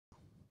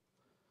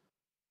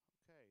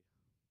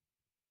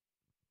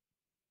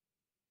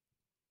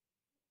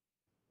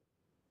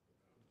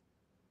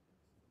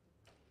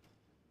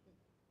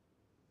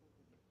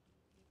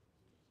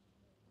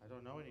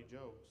don't know any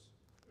jokes.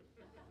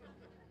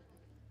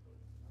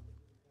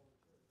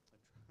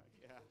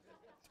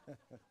 Yeah.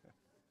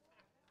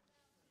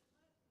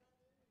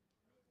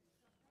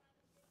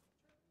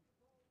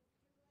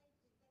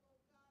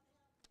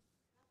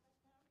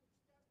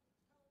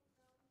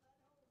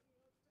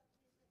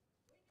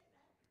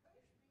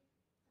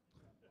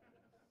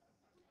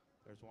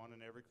 There's one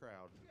in every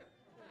crowd.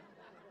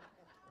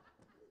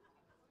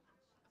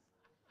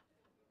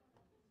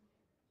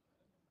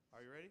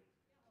 Are you ready?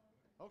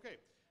 Okay.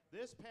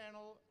 This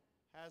panel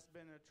has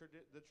been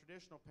the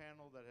traditional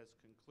panel that has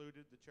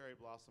concluded the Cherry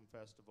Blossom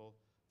Festival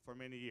for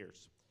many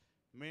years.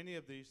 Many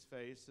of these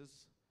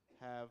faces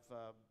have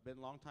been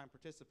longtime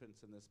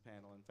participants in this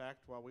panel. In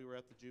fact, while we were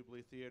at the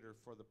Jubilee Theater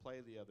for the play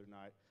the other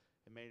night,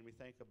 it made me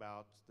think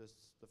about the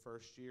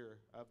first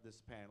year of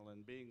this panel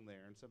and being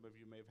there, and some of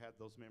you may have had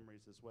those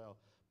memories as well.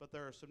 But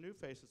there are some new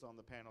faces on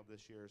the panel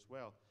this year as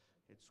well.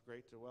 It's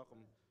great to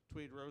welcome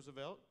Tweed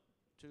Roosevelt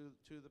to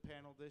the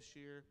panel this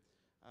year,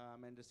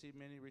 and to see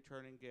many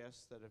returning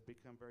guests that have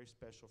become very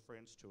special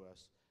friends to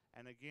us.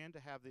 And again, to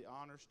have the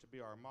honors to be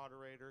our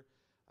moderator,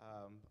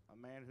 a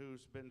man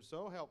who's been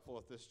so helpful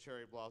at this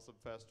Cherry Blossom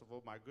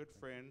Festival, my good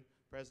friend,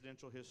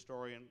 presidential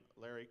historian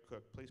Larry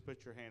Cook. Please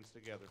put your hands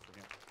together for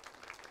him.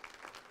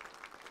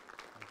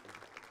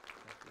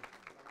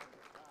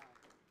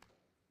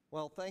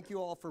 Well, thank you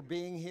all for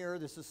being here.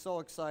 This is so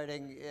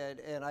exciting,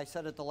 and I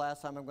said it the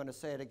last time, I'm going to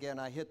say it again.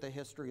 I hit the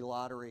history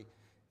lottery,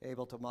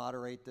 able to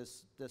moderate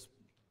this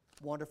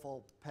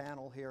wonderful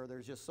panel here.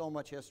 There's just so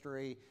much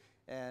history,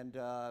 and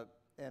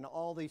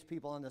all these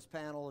people on this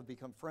panel have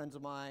become friends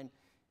of mine,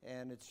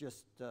 and it's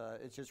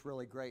just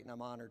really great, and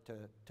I'm honored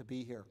to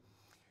be here.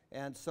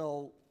 And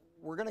so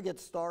we're going to get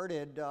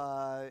started,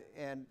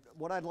 and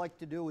what I'd like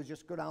to do is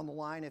just go down the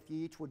line. If you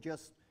each would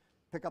just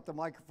pick up the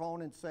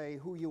microphone and say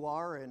who you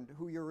are and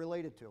who you're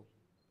related to.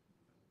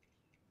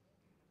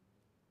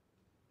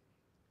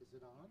 Is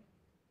it on?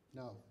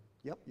 No.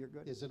 Yep, you're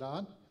good. Is it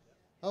on?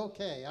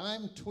 Okay,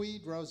 I'm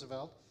Tweed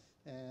Roosevelt,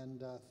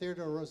 and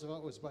Theodore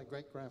Roosevelt was my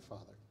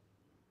great-grandfather.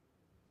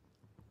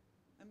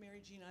 I'm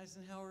Mary Jean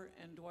Eisenhower,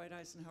 and Dwight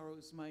Eisenhower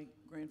was my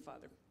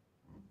grandfather.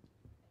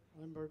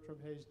 I'm Bertram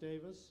Hayes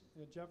Davis,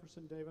 and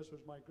Jefferson Davis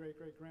was my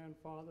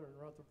great-great-grandfather, and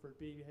Rutherford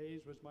B.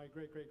 Hayes was my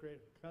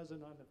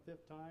great-great-great-cousin on the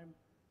fifth time,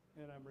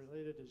 and I'm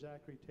related to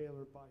Zachary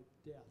Taylor by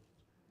death.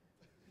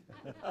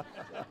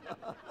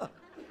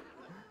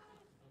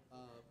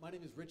 My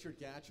name is Richard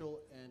Gatchell,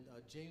 and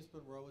James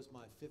Monroe is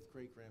my fifth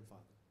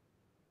great-grandfather.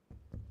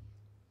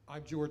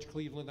 I'm George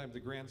Cleveland. I'm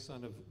the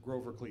grandson of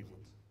Grover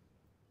Cleveland.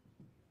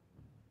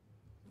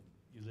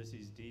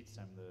 Ulysses Dietz.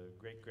 I'm the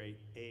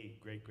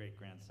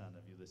great-great-grandson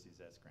of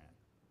Ulysses S. Grant.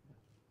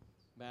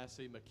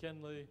 Massey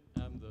McKinley.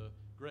 I'm the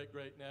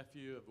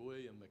great-great-nephew of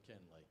William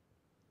McKinley.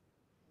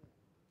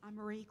 I'm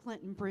Marie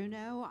Clinton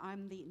Bruno.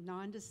 I'm the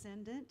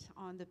non-descendant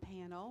on the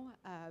panel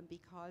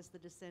because the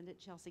descendant,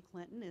 Chelsea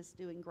Clinton, is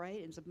doing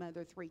great and is a mother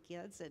of 3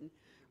 kids and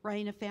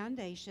running a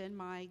foundation.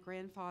 My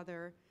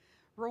grandfather,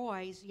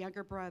 Roy's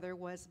younger brother,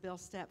 was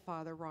Bill's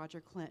stepfather,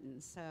 Roger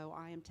Clinton. So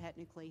I am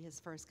technically his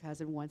first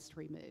cousin once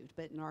removed.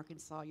 But in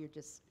Arkansas, you're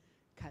just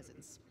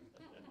cousins.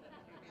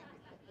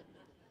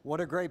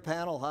 What a great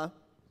panel, huh?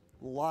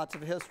 Lots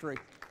of history.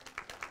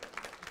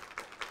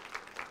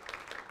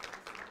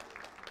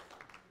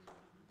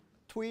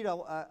 Tweed,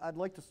 I'd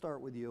like to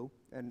start with you,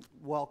 and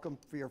welcome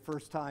for your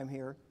first time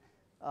here.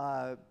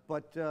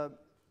 But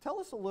tell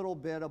us a little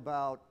bit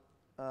about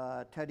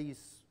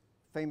Teddy's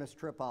famous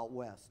trip out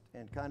west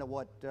and kind of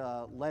what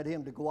led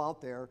him to go out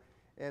there,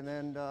 and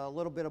then a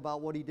little bit about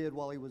what he did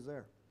while he was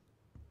there.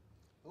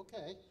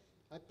 Okay.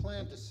 I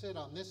planned to sit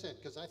on this end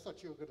because I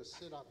thought you were going to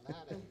sit on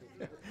that end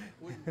and you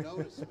wouldn't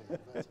notice me.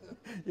 But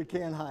you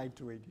can't hide,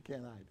 Tweed. You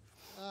can't hide.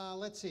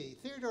 let's see.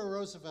 Theodore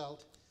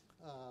Roosevelt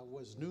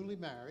was newly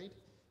married.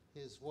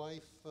 His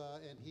wife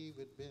and he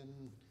had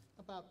been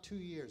about 2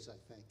 years, I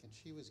think, and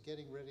she was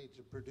getting ready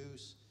to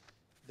produce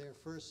their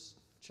first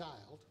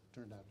child,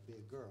 turned out to be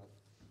a girl.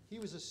 He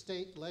was a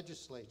state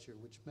legislature,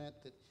 which meant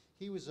that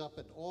he was up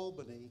in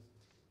Albany,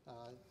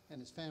 and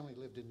his family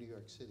lived in New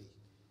York City.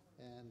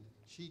 And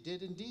she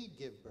did indeed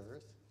give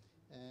birth,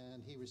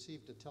 and he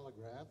received a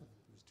telegram.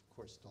 He was, of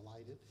course,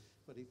 delighted,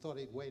 but he thought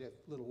he'd wait a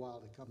little while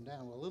to come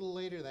down. Well, a little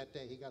later that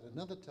day, he got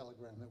another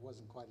telegram that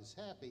wasn't quite as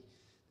happy,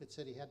 that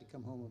said he had to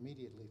come home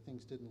immediately.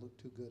 Things didn't look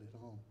too good at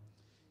home.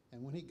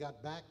 And when he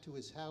got back to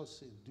his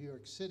house in New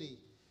York City,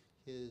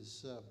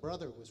 his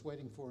brother was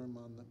waiting for him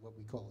on what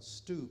we call a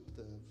stoop,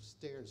 the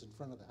stairs in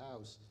front of the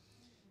house,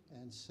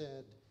 and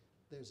said,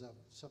 there's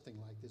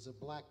a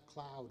black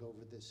cloud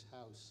over this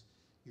house.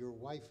 Your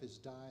wife is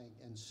dying,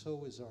 and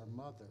so is our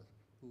mother,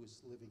 who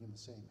is living in the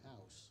same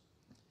house.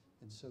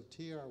 And so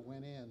TR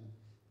went in,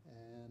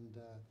 and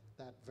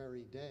that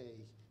very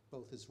day,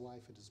 both his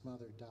wife and his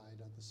mother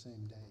died on the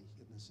same day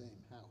in the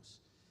same house.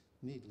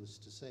 Needless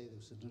to say, there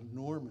was an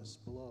enormous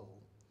blow,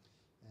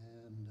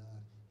 and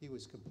he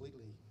was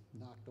completely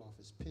knocked off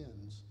his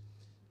pins.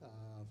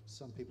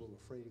 Some people were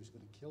afraid he was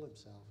going to kill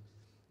himself.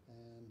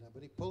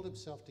 But he pulled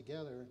himself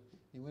together.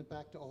 He went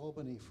back to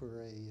Albany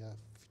for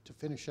to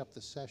finish up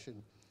the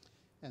session.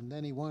 And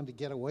then he wanted to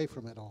get away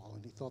from it all.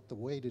 And he thought the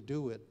way to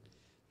do it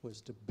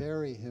was to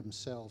bury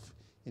himself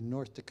in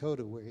North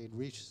Dakota, where he'd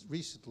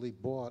recently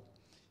bought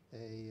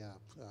a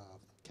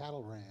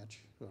cattle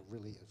ranch, or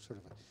really a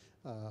sort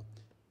of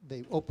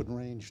they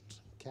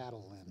open-ranged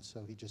cattle then,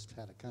 so he just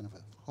had a kind of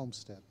a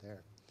homestead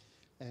there.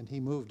 And he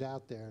moved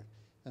out there,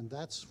 and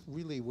that's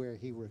really where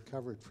he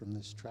recovered from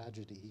this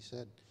tragedy. He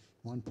said at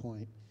one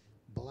point,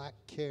 "Black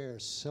care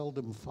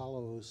seldom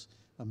follows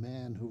a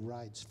man who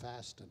rides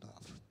fast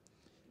enough."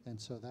 And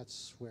so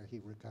that's where he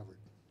recovered.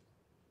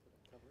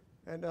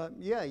 And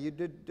yeah, you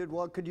did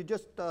well. Could you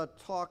just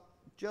talk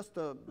just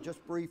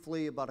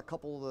briefly about a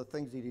couple of the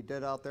things that he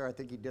did out there? I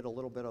think he did a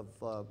little bit of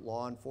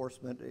law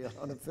enforcement,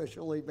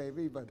 unofficially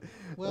maybe, but.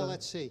 Well,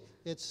 let's see.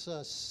 It's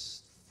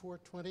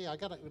 4:20. I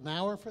got an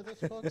hour for this,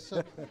 folks.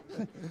 So,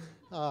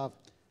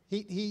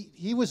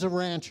 he was a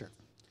rancher,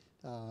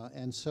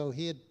 and so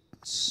he had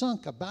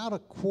sunk about a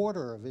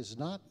quarter of his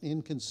not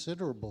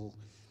inconsiderable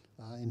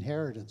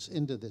inheritance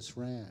into this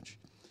ranch.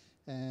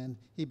 And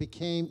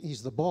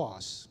he's the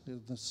boss.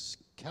 The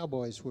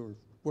cowboys were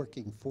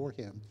working for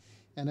him.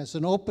 And as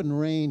an open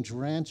range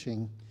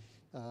ranching,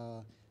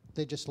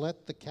 they just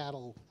let the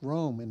cattle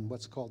roam in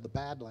what's called the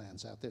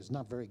Badlands out there. It's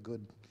not very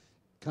good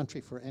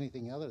country for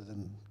anything other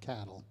than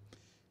cattle.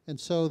 And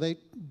so they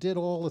did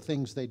all the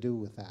things they do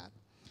with that.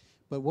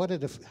 But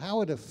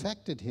how it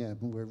affected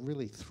him were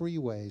really three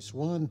ways.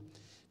 One,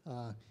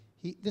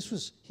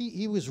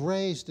 he was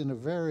raised in a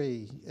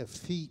very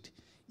effete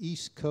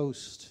East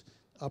Coast,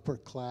 upper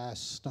class,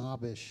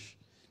 snobbish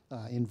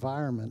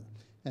environment,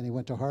 and he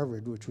went to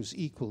Harvard, which was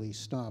equally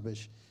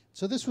snobbish.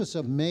 So this was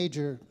a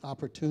major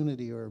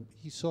opportunity, or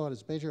he saw it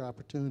as a major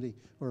opportunity,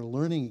 or a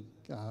learning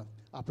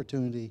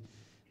opportunity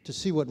to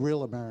see what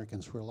real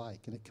Americans were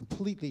like, and it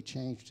completely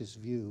changed his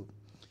view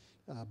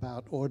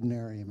about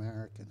ordinary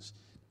Americans.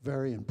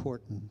 Very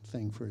important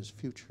thing for his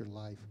future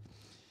life.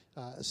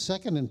 A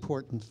second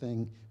important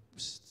thing,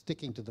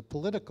 sticking to the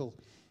political,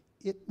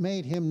 it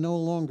made him no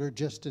longer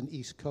just an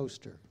East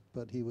Coaster,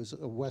 but he was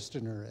a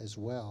Westerner as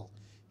well.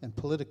 And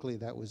politically,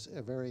 that was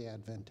very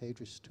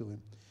advantageous to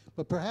him.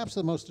 But perhaps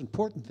the most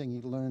important thing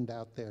he learned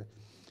out there,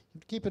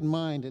 keep in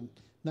mind in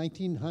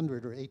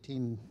 1900 or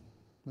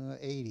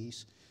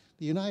 1880s,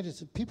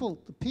 the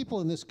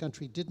people in this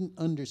country didn't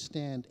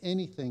understand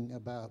anything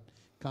about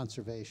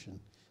conservation.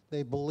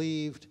 They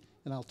believed,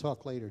 and I'll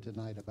talk later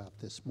tonight about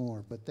this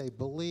more, but they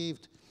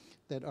believed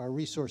that our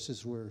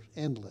resources were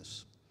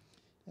endless.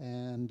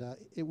 And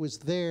it was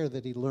there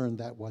that he learned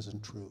that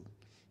wasn't true.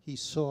 He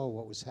saw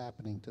what was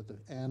happening to the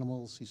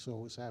animals, he saw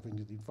what was happening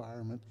to the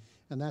environment,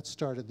 and that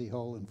started the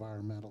whole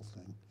environmental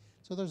thing.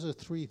 So those are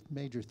three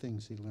major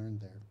things he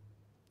learned there.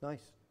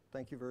 Nice.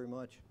 Thank you very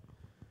much.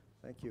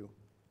 Thank you.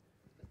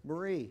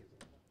 Marie.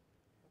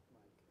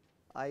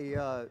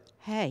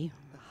 Hey.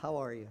 How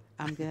are you?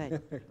 I'm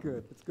good.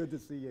 Good. It's good to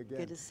see you again.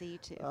 Good to see you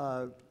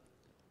too.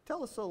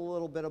 Tell us a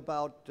little bit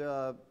about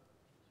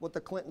what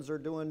the Clintons are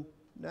doing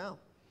now.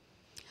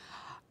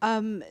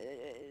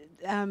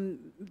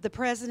 The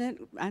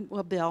president,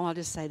 well, Bill, I'll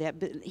just say that,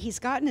 but he's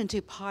gotten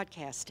into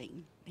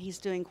podcasting. He's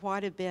doing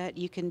quite a bit.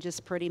 You can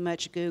just pretty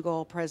much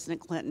Google President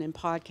Clinton and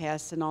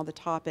podcasts and all the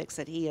topics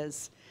that he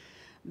has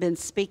been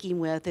speaking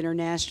with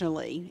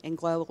internationally and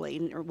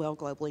globally, or well,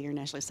 globally,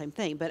 internationally, same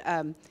thing. But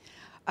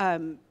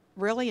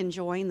really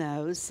enjoying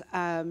those.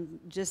 I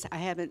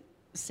haven't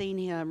seen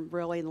him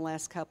really in the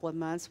last couple of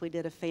months. We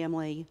did a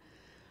family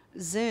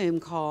Zoom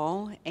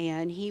call,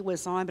 and he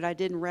was on, but I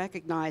didn't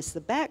recognize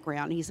the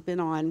background. He's been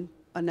on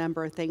a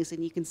number of things,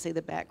 and you can see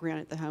the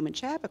background at the home in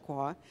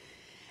Chappaqua.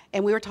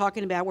 And we were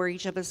talking about where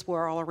each of us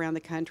were all around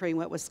the country and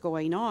what was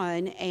going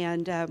on.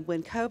 And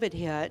when COVID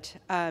hit,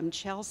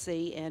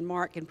 Chelsea and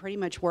Mark can pretty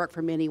much work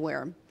from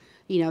anywhere,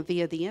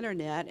 via the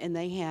internet. And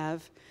they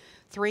have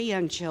 3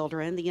 young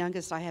children. The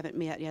youngest I haven't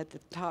met yet. The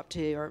top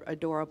 2 are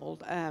adorable.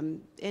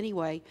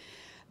 Anyway,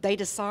 they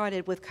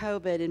decided with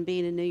COVID and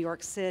being in New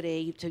York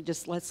City to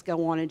just let's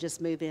go on and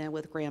just move in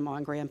with Grandma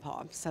and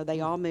Grandpa. So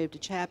they all moved to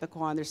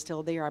Chappaqua, and they're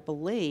still there, I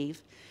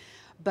believe.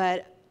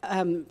 But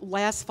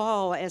last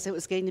fall, as it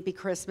was getting to be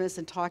Christmas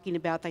and talking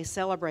about, they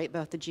celebrate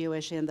both the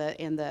Jewish and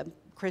the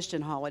Christian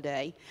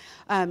holiday.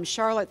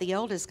 Charlotte, the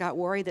eldest, got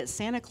worried that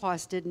Santa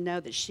Claus didn't know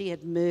that she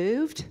had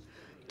moved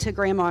to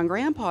Grandma and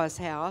Grandpa's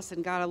house,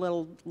 and got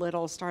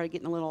started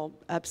getting a little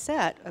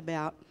upset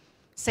about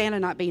Santa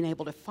not being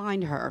able to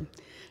find her.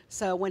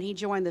 So when he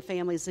joined the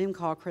family Zoom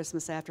call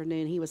Christmas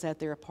afternoon, he was at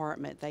their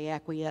apartment. They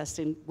acquiesced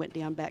and went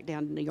back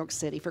down to New York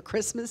City for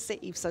Christmas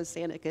Eve so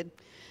Santa could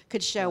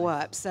show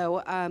up.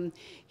 So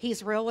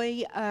he's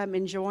really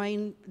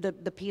enjoying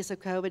the piece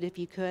of COVID, if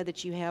you could,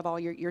 that you have all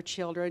your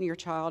children, your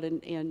child,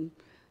 and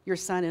your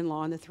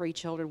son-in-law and the 3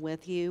 children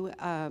with you.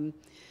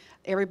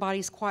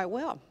 Everybody's quite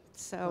well.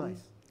 So,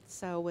 nice.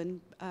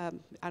 I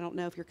don't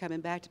know if you're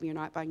coming back to me or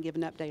not, if I can give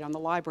an update on the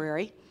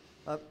library.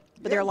 But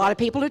yeah, there are a lot of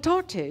people to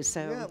talk to.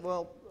 So yeah,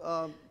 well,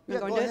 Yeah,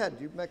 go go into it? ahead.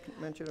 You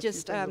mentioned a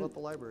Just, few things about the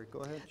library. Go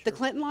ahead. The Sure.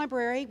 Clinton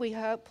Library, we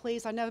hope,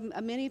 please, I know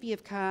many of you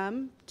have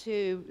come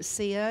to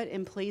see it,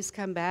 and please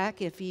come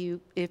back if you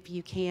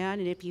can,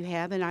 and if you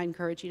haven't, I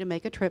encourage you to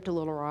make a trip to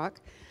Little Rock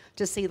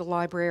to see the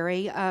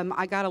library.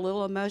 I got a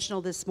little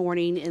emotional this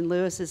morning in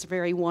Lewis's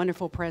very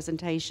wonderful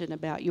presentation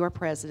about your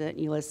president,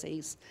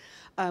 Ulysses,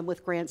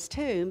 with Grant's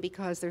tomb,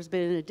 because there's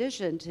been an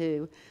addition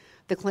to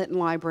the Clinton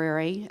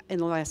Library in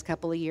the last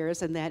couple of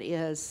years, and that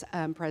is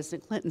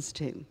President Clinton's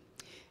tomb.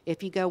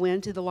 If you go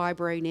into the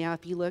library now,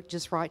 if you look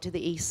just right to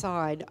the east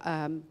side,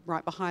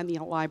 right behind the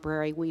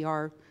library,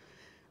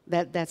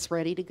 that's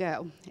ready to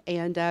go.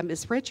 And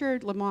is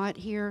Richard Lamont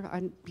here?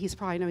 He's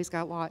probably, I know he's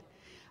got a lot.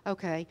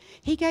 Okay.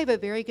 He gave a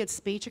very good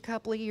speech a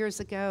couple of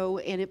years ago,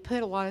 and it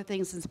put a lot of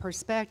things in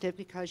perspective,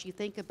 because you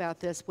think about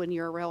this when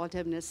you're a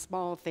relative in a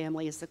small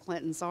family, as the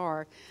Clintons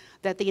are,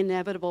 that the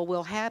inevitable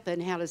will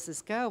happen. How does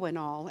this go and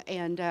all?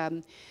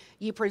 And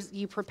you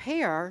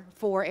prepare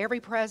for every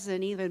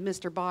president, even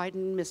Mr.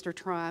 Biden, Mr.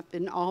 Trump,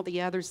 and all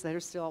the others that are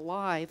still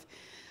alive.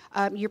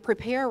 You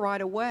prepare right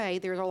away.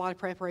 There's a lot of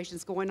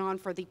preparations going on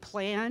for the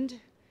planned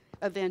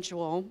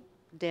eventual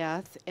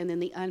death and then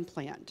the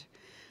unplanned.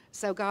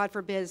 So God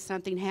forbid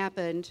something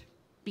happened,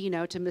 to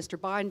Mr.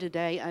 Biden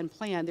today,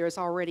 unplanned. There's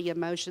already a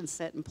motion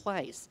set in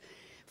place.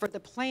 For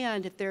the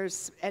planned,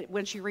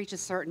 once you reach a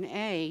certain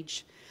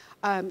age,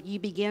 you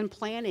begin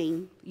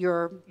planning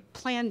your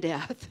planned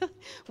death,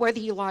 whether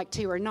you like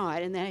to or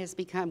not, and that has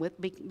begun with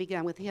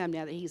him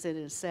now that he's in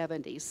his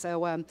 70s.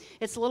 So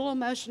it's a little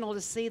emotional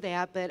to see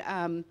that, but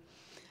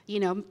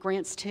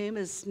Grant's tomb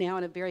is now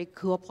in a very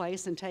cool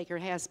place and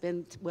has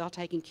been well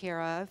taken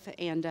care of,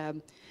 and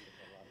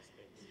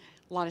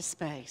a lot of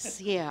space,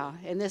 yeah.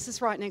 And this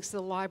is right next to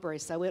the library,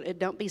 so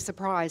don't be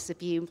surprised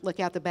if you look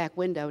out the back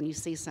window and you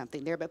see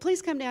something there. But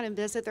please come down and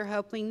visit. They're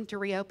hoping to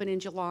reopen in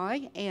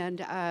July,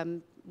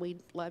 and we'd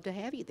love to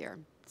have you there.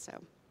 So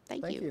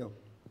thank you.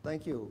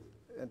 Thank you.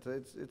 And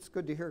it's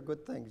good to hear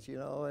good things,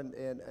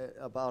 and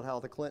about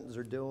how the Clintons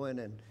are doing,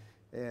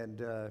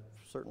 and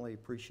certainly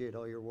appreciate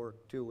all your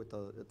work too at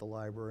the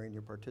library and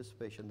your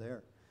participation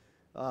there.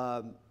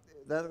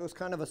 That was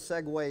kind of a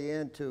segue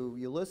into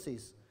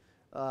Ulysses.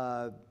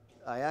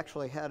 I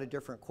actually had a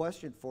different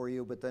question for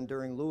you, but then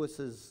during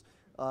Lewis's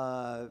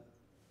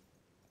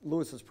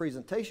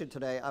presentation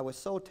today, I was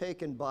so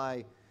taken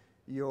by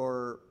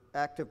your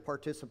active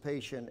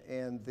participation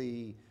and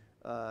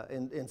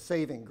in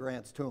saving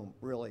Grant's tomb,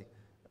 really.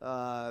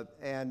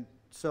 And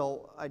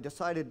so I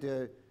decided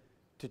to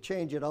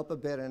change it up a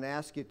bit and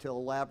ask you to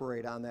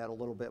elaborate on that a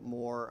little bit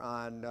more,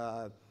 on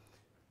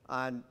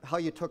how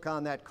you took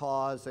on that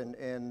cause,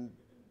 and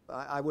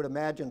I would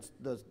imagine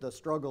the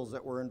struggles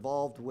that were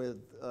involved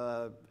with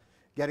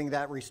getting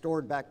that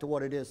restored back to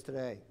what it is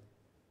today.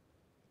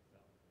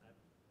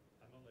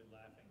 I'm only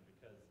laughing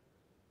because,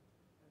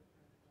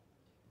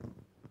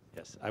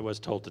 yes, I was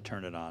told to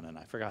turn it on and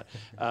I forgot.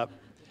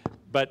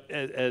 But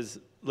as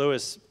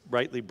Lewis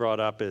rightly brought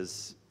up,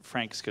 is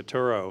Frank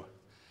Scaturo,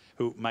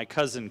 who my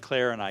cousin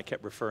Claire and I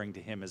kept referring to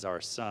him as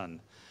our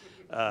son.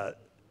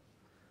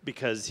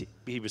 Because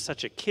he was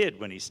such a kid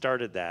when he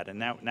started that, and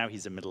now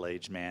he's a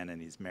middle-aged man and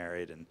he's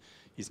married and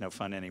he's no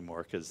fun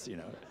anymore because,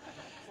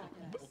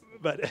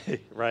 but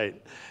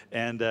right,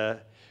 and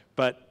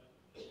but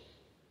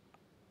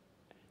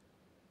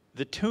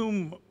the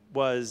tomb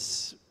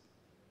was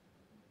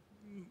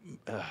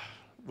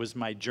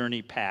my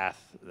journey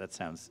path. That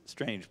sounds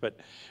strange, but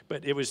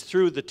it was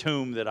through the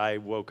tomb that I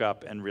woke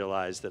up and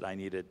realized that I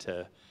needed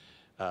to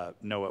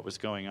know what was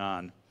going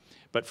on.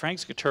 But Frank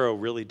Scaturo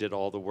really did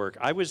all the work.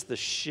 I was the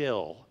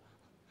shill.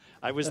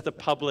 I was the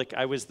public.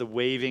 I was the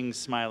waving,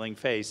 smiling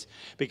face.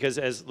 Because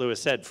as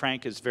Lewis said,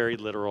 Frank is very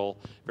literal,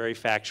 very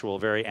factual,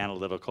 very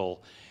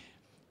analytical.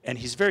 And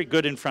he's very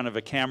good in front of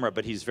a camera,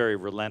 but he's very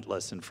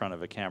relentless in front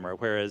of a camera.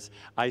 Whereas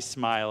I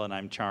smile and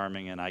I'm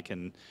charming and I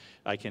can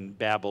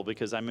babble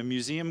because I'm a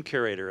museum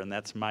curator, and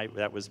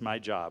that was my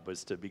job,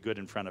 was to be good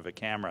in front of a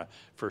camera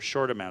for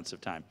short amounts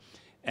of time.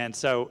 And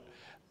so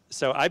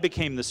I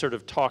became the sort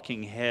of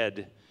talking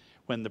head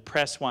when the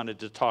press wanted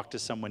to talk to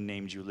someone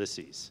named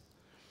Ulysses.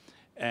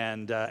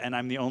 And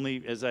I'm the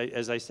only, as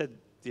I said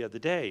the other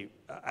day,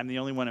 I'm the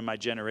only one in my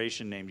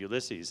generation named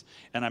Ulysses,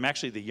 and I'm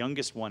actually the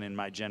youngest one in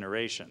my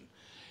generation.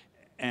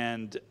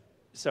 And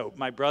so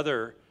my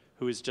brother,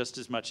 who is just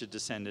as much a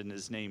descendant,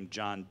 is named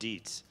John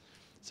Dietz,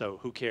 so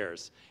who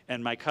cares?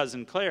 And my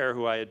cousin Claire,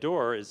 who I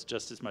adore, is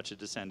just as much a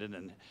descendant,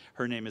 and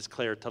her name is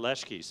Claire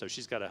Teleschky, so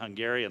she's got a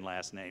Hungarian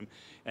last name,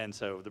 and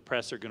so the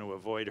press are going to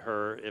avoid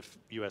her if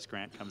U.S.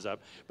 Grant comes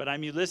up. But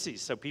I'm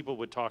Ulysses, so people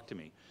would talk to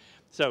me.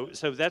 So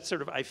that's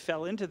sort of, I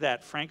fell into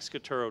that. Frank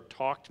Scaturo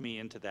talked me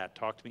into that,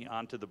 talked me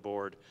onto the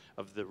board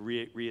of the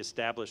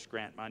reestablished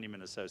Grant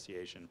Monument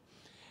Association,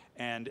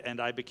 and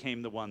I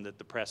became the one that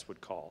the press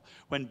would call.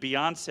 When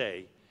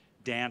Beyonce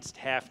danced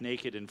half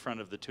naked in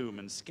front of the tomb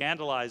and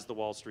scandalized the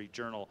Wall Street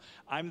Journal,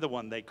 I'm the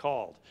one they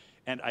called.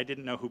 And I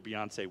didn't know who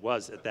Beyonce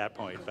was at that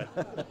point,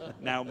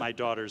 but now my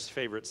daughter's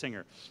favorite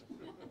singer.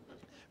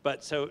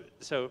 But so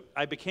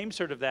I became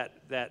sort of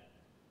that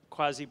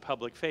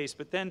quasi-public face.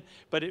 But then,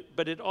 but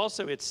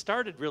it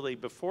started really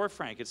before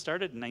Frank. It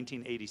started in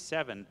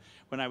 1987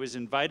 when I was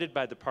invited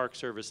by the Park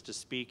Service to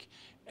speak,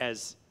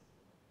 as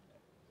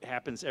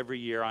happens every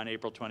year on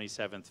April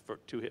 27th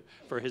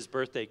for his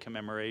birthday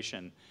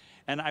commemoration.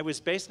 And I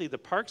was basically, the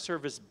Park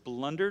Service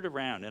blundered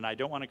around, and I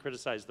don't want to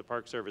criticize the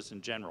Park Service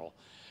in general,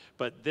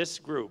 but this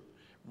group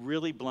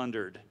really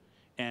blundered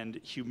and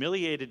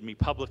humiliated me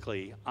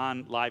publicly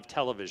on live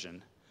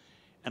television.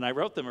 And I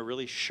wrote them a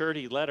really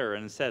shirty letter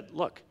and said,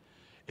 look,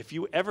 if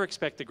you ever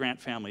expect the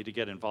Grant family to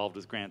get involved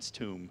with Grant's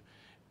tomb,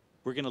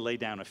 we're going to lay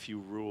down a few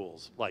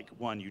rules. Like,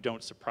 one, you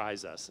don't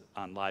surprise us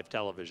on live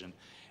television,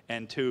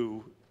 and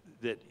two,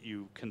 that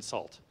you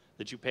consult,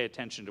 that you pay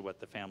attention to what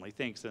the family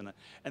thinks. And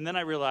then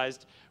I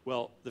realized,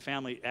 well, the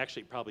family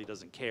actually probably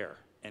doesn't care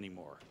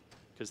anymore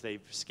because they've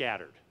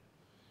scattered.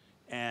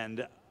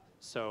 And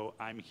so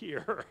I'm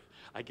here.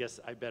 I guess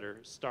I better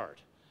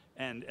start.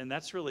 And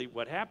that's really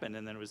what happened.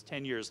 And then it was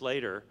 10 years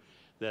later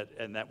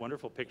and that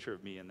wonderful picture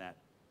of me in that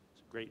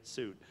great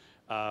suit.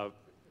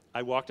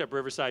 I walked up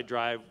Riverside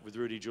Drive with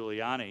Rudy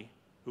Giuliani,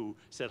 who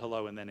said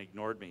hello and then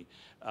ignored me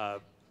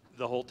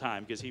the whole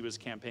time because he was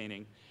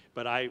campaigning.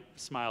 But I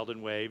smiled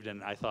and waved,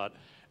 and I thought,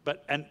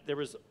 and there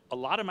was a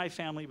lot of my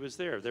family was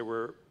there. There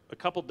were a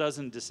couple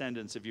dozen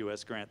descendants of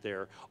U.S. Grant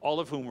there, all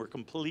of whom were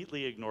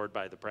completely ignored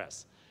by the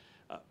press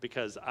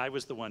because I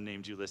was the one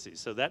named Ulysses.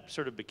 So that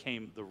sort of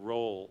became the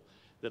role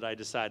that I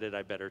decided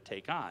I better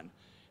take on.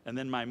 And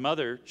then my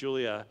mother,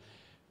 Julia,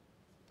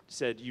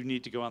 said, you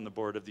need to go on the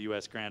board of the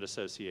U.S. Grant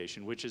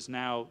Association, which is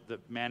now the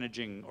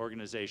managing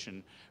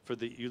organization for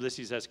the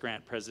Ulysses S.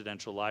 Grant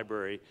Presidential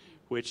Library,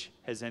 which,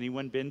 has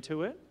anyone been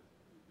to it?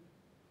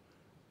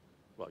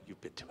 Well,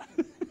 you've been to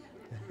it.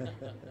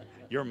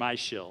 You're my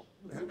shill.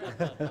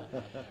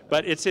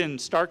 But it's in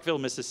Starkville,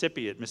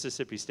 Mississippi at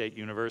Mississippi State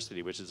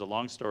University, which is a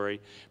long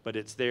story, but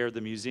it's there.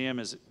 The museum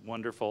is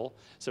wonderful.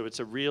 So it's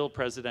a real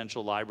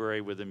presidential library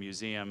with a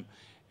museum,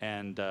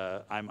 and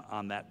I'm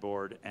on that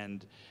board.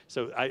 And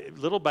so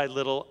little by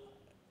little,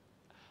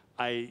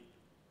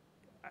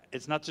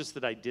 it's not just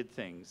that I did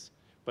things,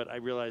 but I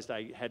realized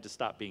I had to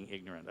stop being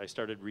ignorant. I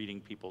started reading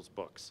people's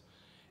books.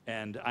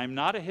 And I'm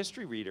not a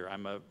history reader.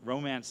 I'm a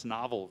romance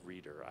novel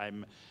reader.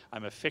 I'm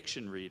a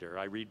fiction reader.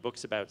 I read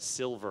books about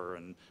silver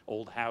and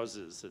old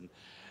houses. And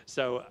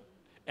so,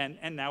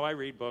 and now I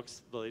read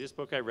books. The latest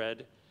book I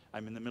read,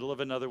 I'm in the middle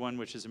of another one,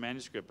 which is a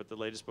manuscript, but the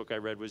latest book I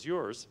read was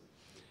yours.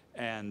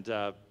 And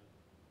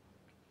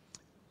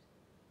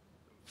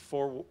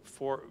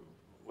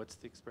what's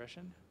the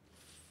expression?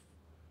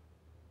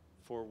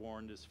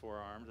 Forewarned is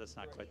forearmed. That's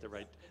not quite the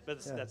right,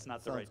 but that's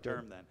not the right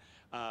term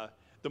then.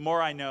 The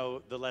more I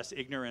know, the less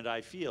ignorant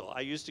I feel.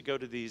 I used to go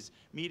to these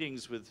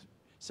meetings with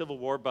Civil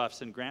War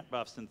buffs and Grant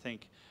buffs and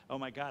think, oh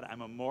my God, I'm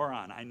a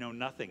moron. I know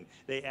nothing.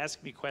 They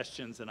ask me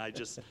questions and I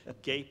just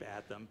gape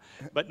at them.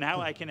 But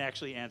now I can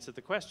actually answer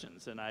the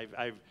questions. And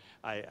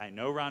I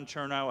know Ron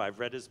Chernow. I've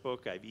read his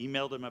book. I've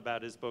emailed him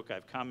about his book.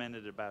 I've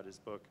commented about his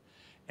book.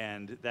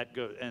 And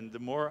the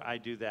more I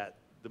do that,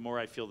 the more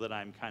I feel that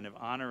I'm kind of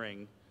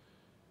honoring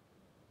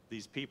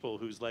these people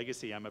whose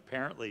legacy I'm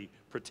apparently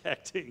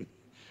protecting,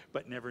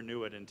 but never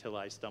knew it until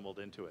I stumbled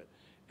into it.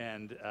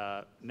 And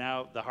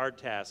now the hard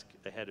task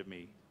ahead of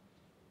me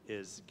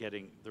is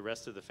getting the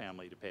rest of the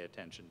family to pay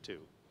attention too.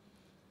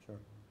 Sure.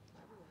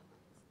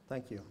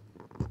 Thank you.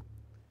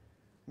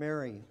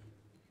 Mary,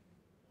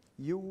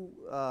 you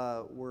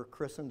were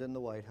christened in the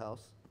White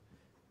House.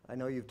 I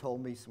know you've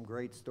told me some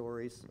great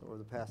stories over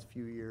the past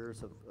few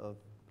years of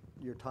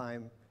your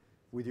time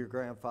with your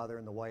grandfather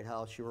in the White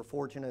House. You were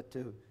fortunate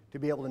to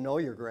be able to know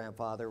your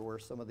grandfather, where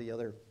some of the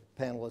other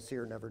panelists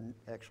here never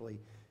actually,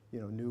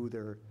 knew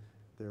their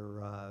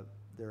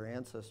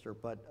ancestor.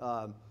 But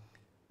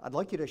I'd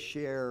like you to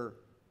share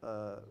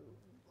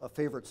a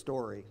favorite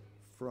story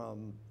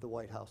from the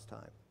White House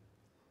time.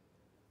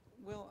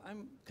 Well,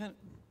 I'm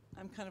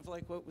kind of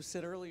like what was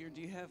said earlier. Do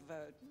you have?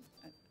 I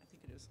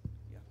think it is.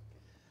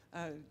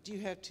 Yeah. Do you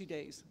have 2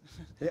 days?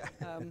 Yeah.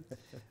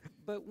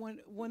 But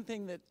one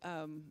thing that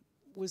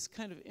was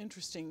kind of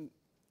interesting.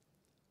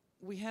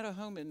 We had a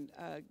home in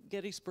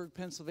Gettysburg,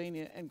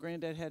 Pennsylvania, and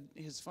Granddad had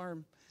his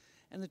farm,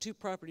 and the two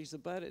properties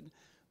abutted.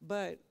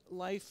 But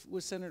life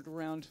was centered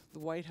around the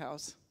White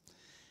House.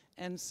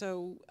 And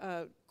so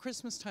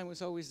Christmas time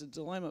was always a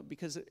dilemma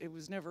because it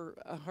was never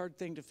a hard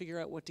thing to figure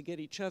out what to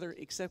get each other,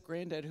 except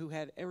Granddad, who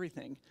had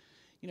everything.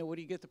 What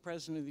do you get the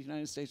President of the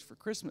United States for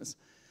Christmas?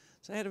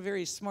 So I had a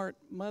very smart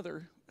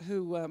mother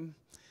who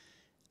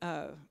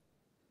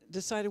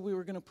decided we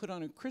were going to put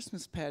on a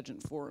Christmas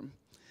pageant for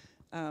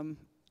him.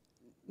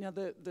 Now,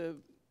 the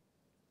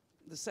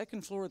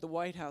second floor of the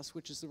White House,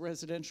 which is the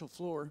residential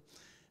floor,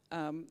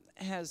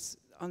 has,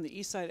 on the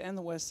east side and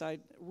the west side,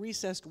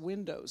 recessed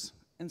windows.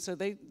 And so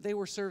they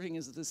were serving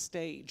as the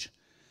stage.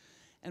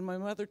 And my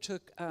mother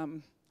took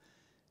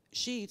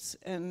sheets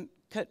and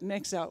cut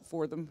necks out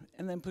for them,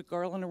 and then put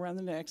garland around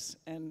the necks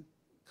and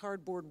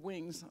cardboard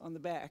wings on the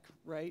back,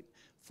 right?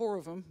 4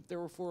 of them. There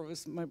were 4 of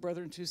us, my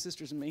brother and 2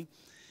 sisters and me.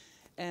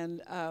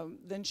 And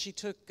then she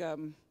took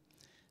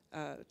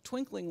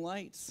twinkling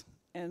lights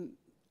and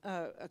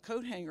a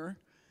coat hanger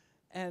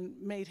and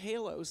made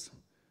halos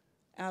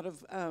out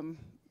of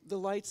the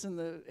lights and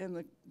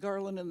the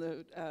garland and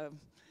the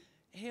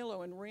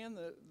halo, and ran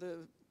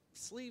the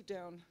sleeve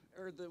down,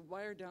 or the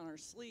wire down our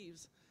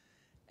sleeves,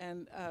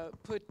 and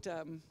put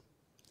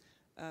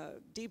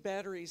D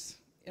batteries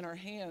in our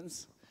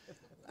hands,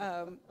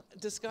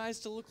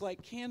 disguised to look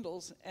like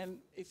candles, and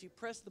if you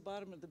press the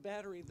bottom of the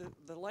battery,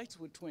 the lights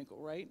would twinkle,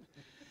 right?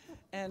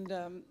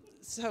 And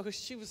so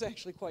she was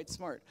actually quite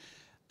smart.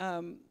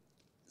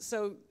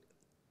 So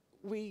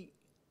we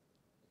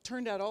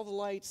turned out all the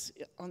lights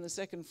on the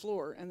second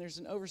floor, and there's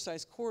an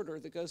oversized corridor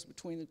that goes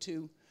between the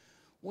two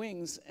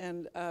wings,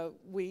 and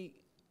we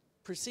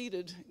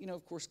proceeded, you know,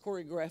 of course,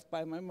 choreographed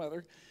by my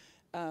mother,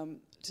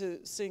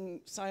 to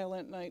sing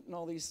Silent Night and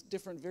all these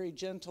different, very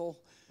gentle,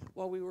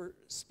 while we were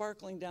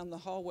sparkling down the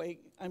hallway,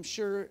 I'm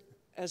sure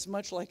as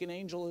much like an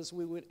angel as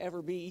we would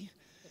ever be,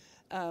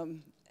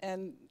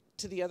 and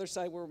to the other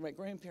side where my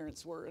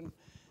grandparents were.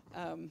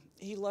 And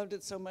he loved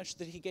it so much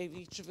that he gave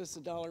each of us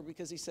 $1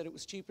 because he said it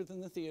was cheaper than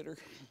the theater.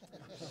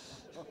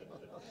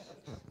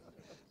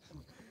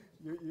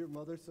 Your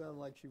mother sounded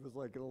like she was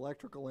like an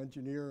electrical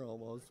engineer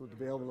almost, to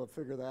be able to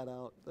figure that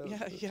out.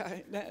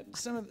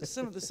 Some of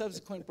the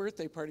subsequent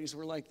birthday parties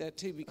were like that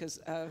too, because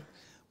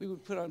we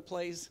would put on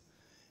plays,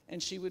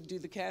 and she would do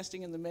the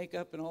casting and the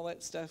makeup and all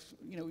that stuff.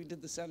 You know, we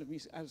did The Sound of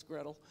Music. I was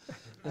Gretel.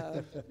 You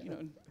know,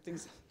 and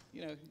things.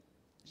 You know,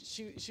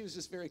 she was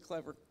just very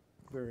clever.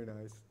 Very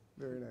nice.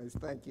 Very nice.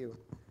 Thank you.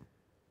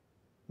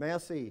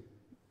 Massey.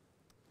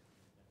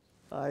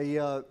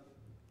 Now,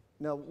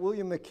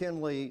 William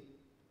McKinley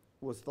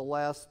was the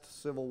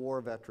last Civil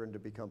War veteran to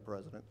become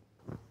president.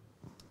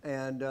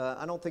 And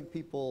I don't think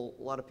a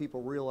lot of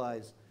people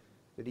realize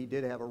that he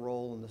did have a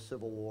role in the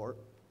Civil War.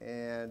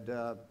 And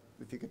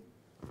if you could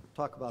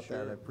talk about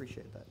that, I'd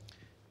appreciate that.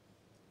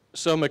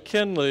 So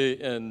McKinley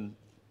and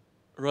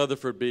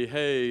Rutherford B.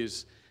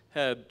 Hayes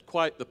had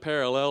quite the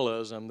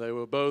parallelism. They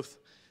were both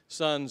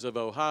sons of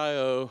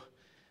Ohio.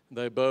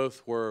 They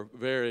both were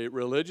very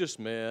religious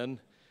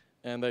men,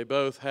 and they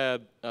both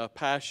had a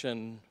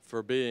passion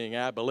for being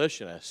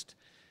abolitionists.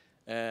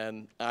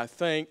 And I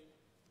think,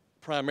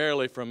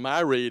 primarily from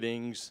my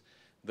readings,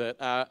 that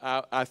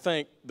I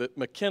think that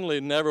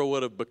McKinley never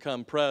would have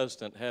become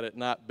president had it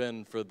not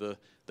been for the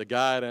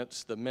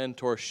guidance, the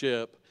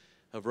mentorship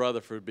of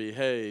Rutherford B.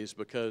 Hayes,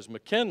 because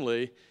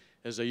McKinley,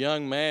 as a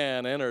young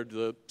man, entered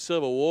the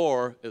Civil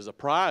War as a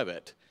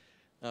private.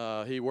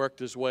 He worked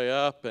his way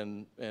up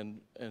and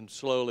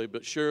slowly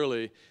but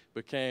surely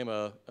became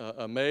a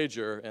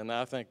major, and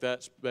I think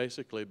that's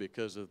basically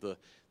because of the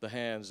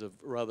hands of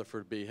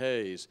Rutherford B.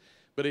 Hayes.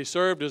 But he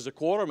served as a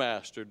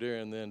quartermaster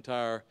during the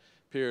entire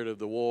period of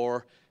the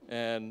war,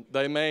 and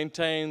they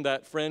maintained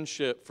that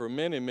friendship for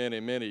many, many,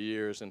 many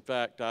years. In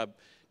fact, I've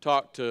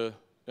talked to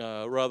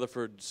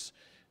Rutherford's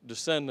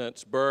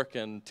descendants, Burke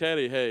and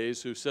Teddy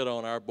Hayes, who sit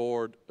on our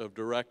board of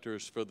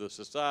directors for the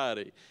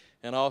society,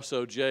 and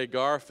also J.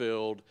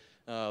 Garfield,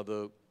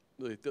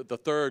 the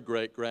third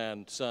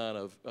great-grandson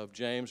of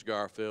James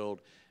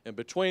Garfield. And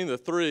between the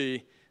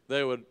three,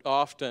 they would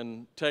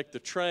often take the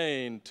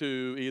train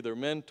to either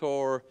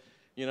Mentor,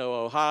 you know,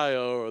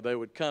 Ohio, or they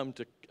would come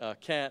to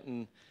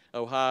Canton,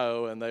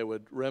 Ohio, and they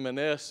would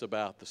reminisce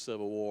about the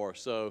Civil War.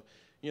 So,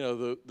 you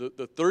know,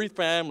 the three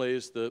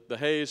families, the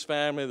Hayes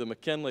family, the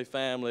McKinley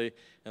family,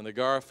 and the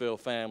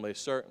Garfield family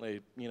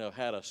certainly, you know,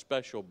 had a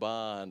special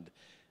bond,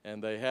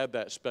 and they had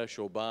that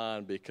special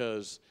bond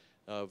because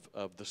of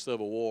the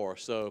Civil War.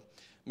 So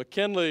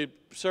McKinley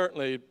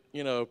certainly,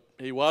 you know,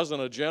 he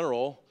wasn't a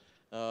general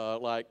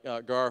like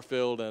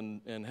Garfield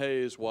and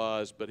Hayes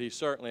was, but he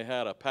certainly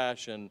had a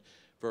passion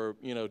for,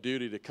 you know,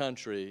 duty to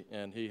country,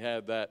 and he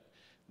had that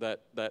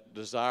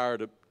desire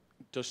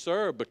to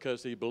serve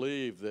because he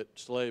believed that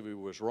slavery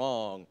was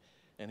wrong,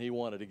 and he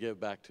wanted to give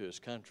back to his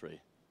country.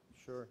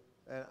 Sure.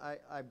 And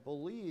I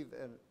believe,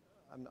 and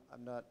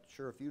I'm not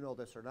sure if you know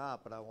this or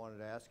not, but I wanted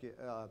to ask you,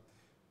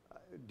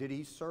 did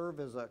he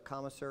serve as a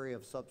commissary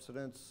of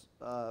subsistence?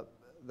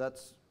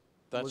 That's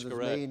was his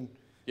correct.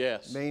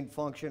 main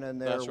function in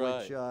there. That's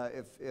right.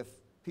 Which, if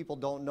people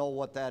don't know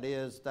what that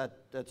is,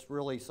 that's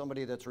really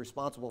somebody that's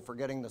responsible for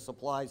getting the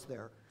supplies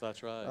there.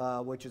 That's right.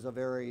 Which is a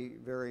very,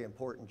 very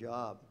important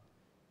job.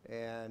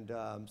 And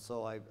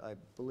so I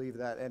believe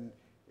that. And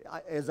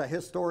as a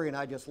historian,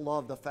 I just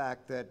love the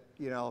fact that,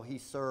 you know, he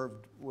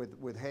served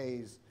with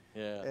Hayes.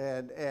 Yeah.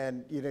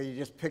 And you know, you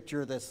just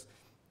picture this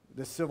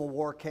Civil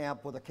War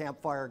camp with a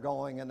campfire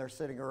going, and they're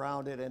sitting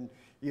around it. And,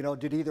 you know,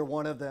 did either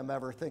one of them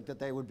ever think that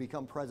they would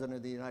become president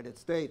of the United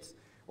States?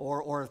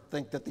 Or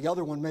think that the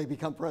other one may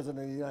become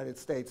president of the United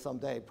States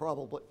someday?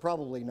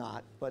 Probably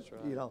not. But,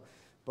 right. You know,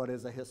 but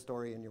as a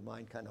historian, your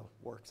mind kind of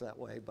works that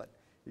way. But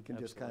you can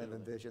just kind of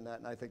envision that,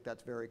 and I think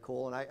that's very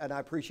cool. And I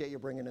appreciate you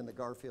bringing in the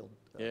Garfield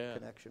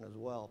connection as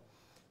well.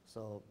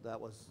 So that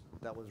was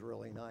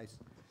really nice.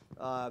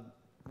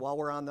 While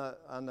we're on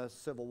the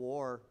Civil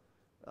War,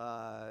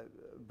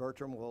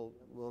 Bertram,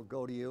 we'll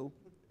go to you.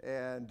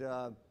 And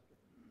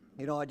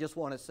you know, I just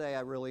want to say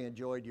I really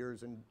enjoyed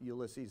yours and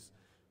Ulysses'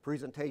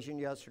 presentation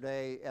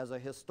yesterday. As a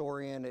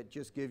historian, it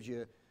just gives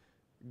you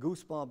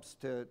goosebumps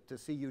to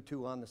see you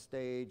two on the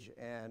stage,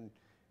 and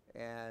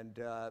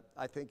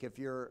I think if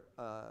your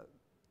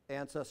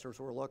ancestors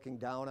were looking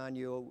down on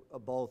you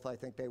both, I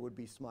think they would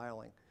be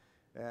smiling.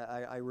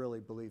 I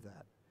really believe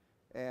that.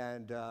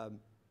 And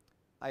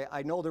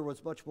I know there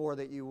was much more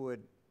that you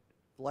would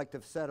like to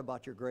have said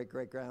about your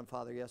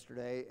great-great-grandfather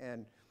yesterday,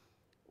 and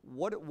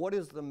what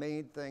is the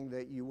main thing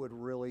that you would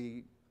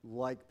really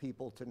like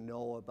people to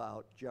know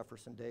about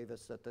Jefferson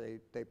Davis that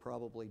they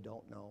probably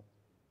don't know?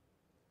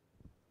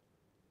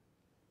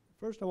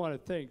 First, I want to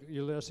thank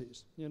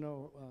Ulysses. You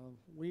know,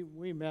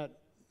 we met,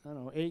 I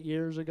don't know, 8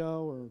 years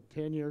ago or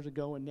 10 years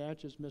ago in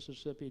Natchez,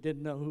 Mississippi.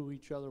 Didn't know who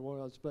each other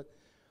was, but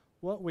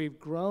what we've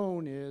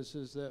grown is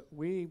that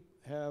we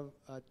have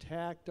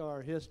attacked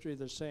our history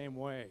the same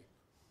way.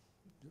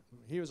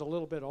 He was a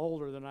little bit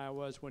older than I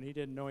was when he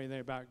didn't know anything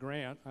about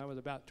Grant. I was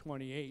about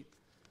 28.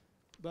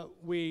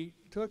 But we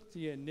took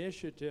the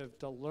initiative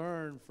to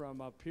learn from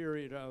a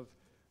period of,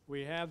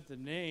 we have the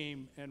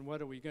name and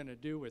what are we going to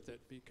do with it?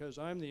 Because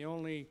I'm the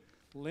only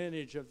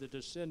lineage of the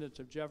descendants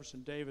of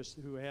Jefferson Davis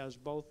who has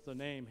both the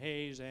name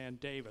Hayes and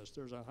Davis.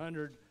 There's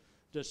 100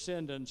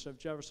 descendants of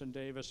Jefferson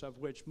Davis, of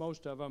which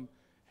most of them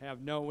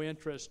have no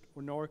interest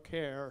nor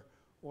care,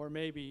 or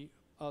maybe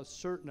a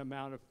certain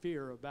amount of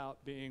fear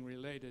about being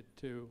related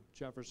to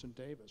Jefferson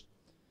Davis.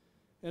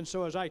 And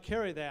so as I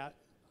carry that,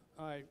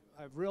 I've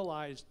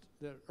realized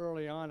that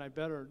early on I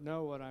better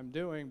know what I'm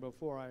doing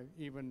before I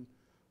even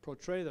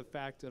portray the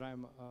fact that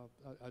I'm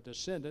a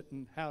descendant,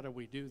 and how do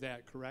we do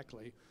that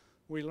correctly.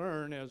 We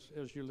learn, as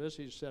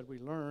Ulysses said, we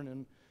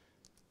learn,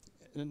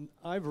 and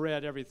I've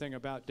read everything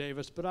about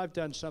Davis, but I've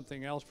done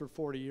something else for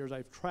 40 years.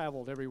 I've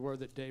traveled everywhere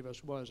that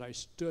Davis was. I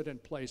stood in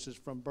places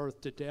from birth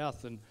to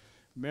death and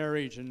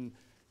marriage and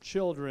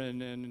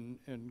children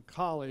and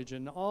college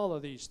and all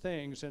of these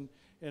things. And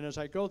as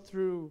I go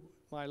through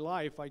my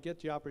life, I get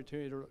the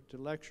opportunity to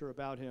lecture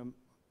about him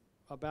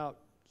about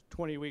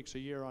 20 weeks a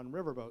year on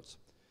riverboats.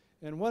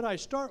 And what I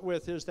start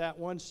with is that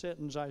one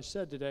sentence I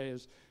said today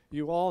is,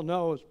 you all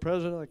know as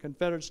President of the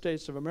Confederate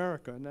States of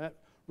America, and that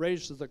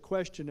raises the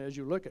question as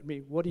you look at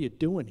me, what are you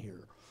doing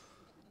here?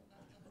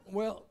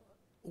 Well,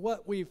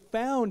 what we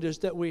found is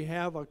that we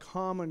have a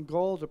common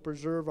goal to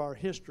preserve our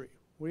history.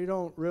 We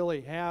don't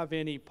really have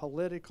any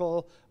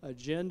political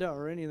agenda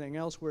or anything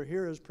else. We're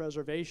here as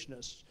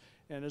preservationists.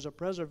 And as a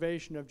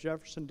preservation of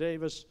Jefferson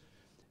Davis,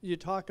 you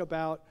talk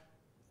about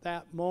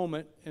that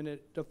moment and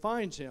it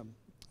defines him.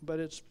 But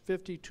it's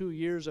 52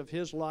 years of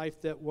his life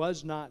that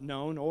was not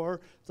known, or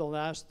the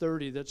last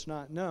 30 that's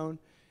not known.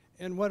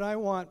 And what I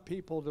want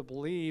people to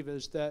believe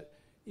is that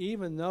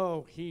even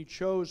though he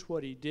chose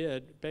what he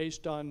did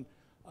based on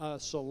a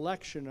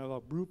selection of a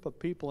group of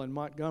people in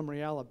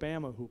Montgomery,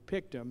 Alabama who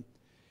picked him,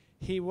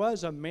 he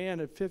was a man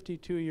at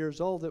 52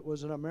 years old that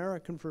was an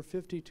American for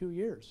 52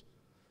 years.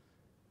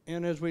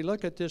 And as we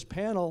look at this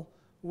panel,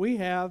 we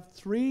have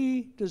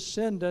 3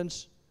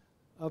 descendants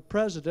of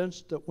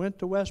presidents that went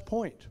to West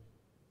Point.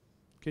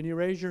 Can you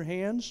raise your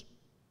hands?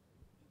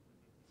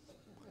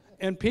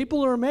 And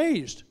people are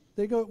amazed.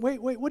 They go, wait,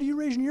 what are you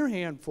raising your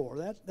hand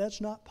for? That's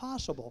not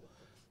possible.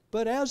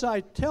 But as I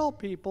tell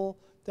people,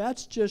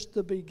 that's just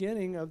the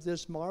beginning of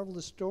this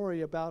marvelous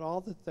story about all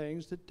the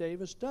things that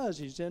Davis does.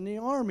 He's in the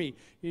Army.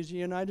 He's a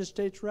United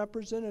States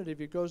representative.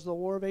 He goes to the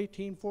War of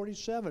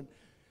 1847.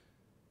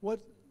 What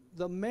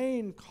the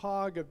main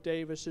cog of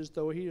Davis is,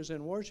 though, he is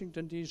in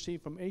Washington, D.C.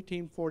 from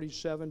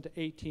 1847 to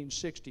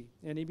 1860,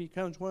 and he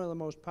becomes one of the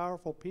most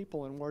powerful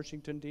people in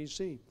Washington,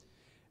 D.C.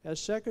 As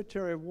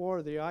Secretary of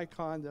War, the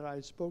icon that I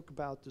spoke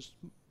about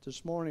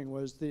this morning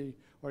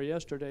or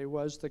yesterday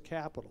was the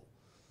Capitol.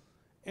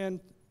 And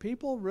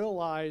people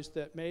realize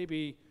that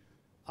maybe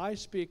I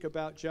speak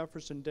about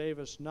Jefferson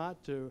Davis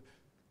not to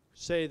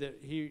say that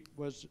he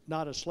was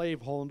not a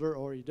slaveholder,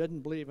 or he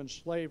didn't believe in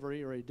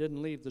slavery, or he didn't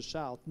leave the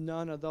South.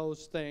 None of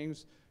those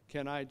things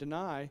can I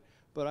deny,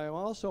 but I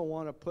also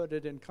want to put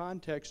it in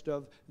context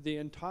of the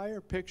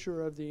entire picture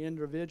of the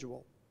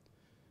individual.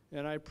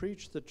 And I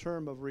preach the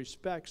term of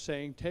respect,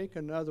 saying take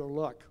another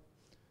look,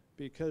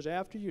 because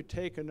after you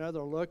take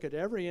another look at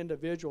every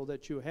individual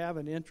that you have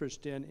an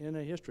interest in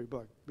a history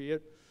book, be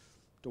it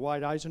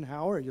Dwight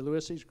Eisenhower,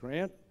 Ulysses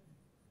Grant,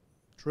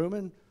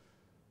 Truman,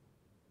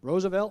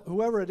 Roosevelt,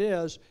 whoever it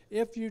is,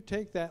 if you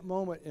take that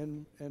moment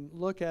and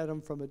look at them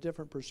from a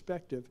different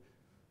perspective,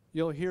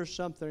 you'll hear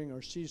something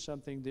or see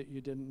something that you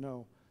didn't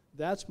know.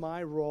 That's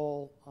my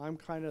role. I'm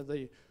kind of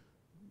the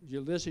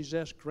Ulysses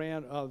S.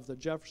 Grant of the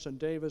Jefferson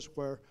Davis,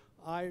 where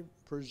I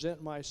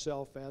present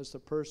myself as the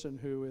person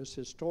who is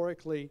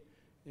historically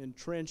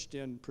entrenched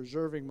in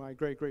preserving my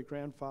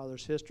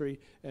great-great-grandfather's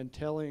history and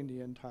telling the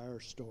entire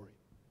story.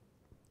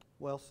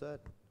 Well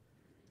said.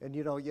 And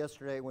you know,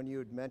 yesterday when you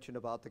had mentioned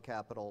about the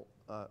Capitol,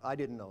 I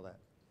didn't know that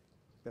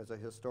as a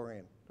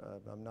historian.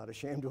 I'm not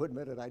ashamed to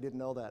admit it, I didn't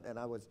know that, and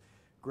I was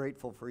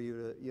grateful for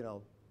you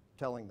to,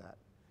 telling that.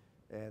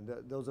 And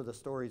those are the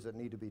stories that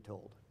need to be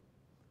told,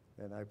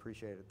 and I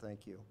appreciate it,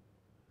 thank you.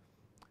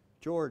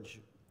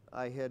 George,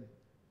 I had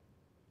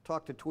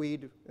talked to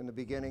Tweed in the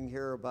beginning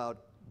here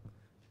about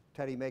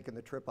Teddy making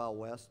the trip out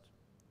west.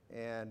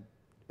 And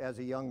as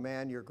a young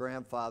man, your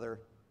grandfather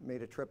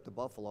made a trip to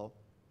Buffalo,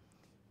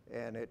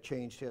 and it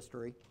changed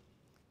history.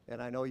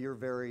 And I know you're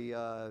very,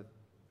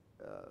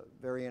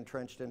 very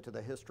entrenched into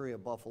the history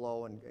of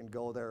Buffalo and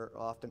go there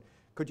often.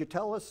 Could you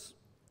tell us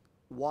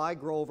why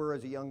Grover,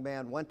 as a young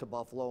man, went to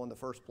Buffalo in the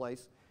first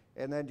place?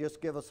 And then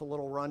just give us a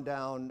little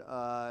rundown.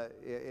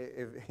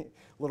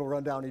 Little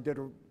rundown. He did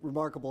a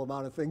remarkable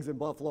amount of things in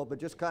Buffalo, but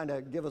just kind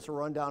of give us a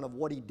rundown of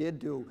what he did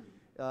do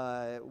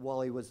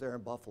while he was there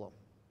in Buffalo.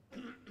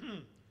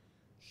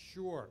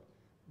 Sure.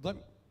 Let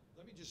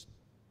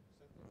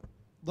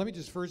me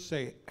just first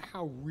say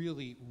how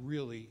really,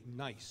 really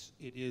nice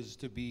it is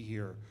to be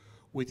here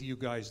with you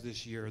guys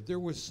this year. There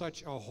was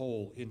such a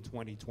hole in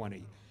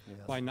 2020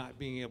 by not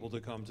being able to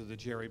come to the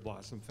Cherry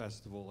Blossom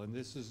Festival, and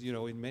this is, you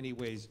know, in many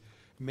ways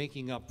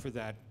making up for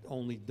that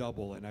only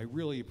double. And I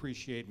really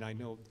appreciate, and I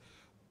know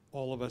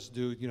all of us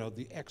do, you know,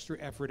 the extra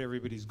effort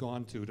everybody's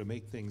gone to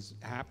make things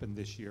happen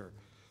this year.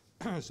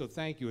 So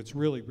thank you. It's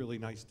really, really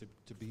nice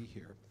to be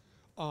here.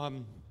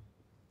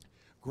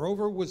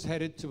 Grover was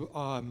headed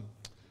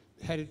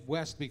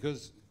west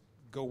because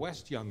go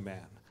west, young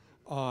man.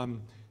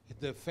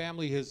 The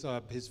family, his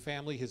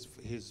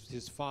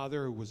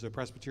father, who was a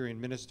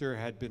Presbyterian minister,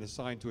 had been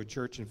assigned to a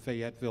church in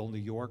Fayetteville, New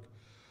York,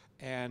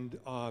 and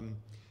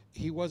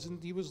he was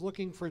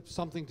looking for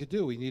something to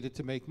do. He needed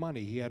to make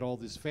money. He had all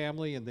this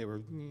family, and they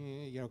were,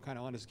 you know, kind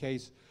of on his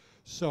case.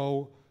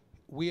 So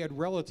we had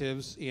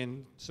relatives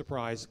in,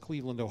 surprise,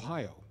 Cleveland,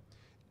 Ohio,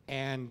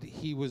 and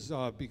he was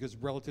because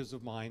relatives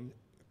of mine,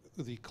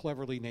 the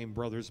cleverly named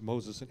brothers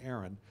Moses and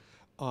Aaron,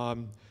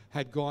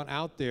 had gone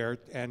out there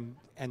and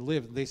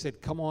lived. They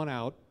said, come on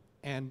out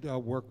and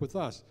work with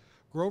us.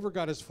 Grover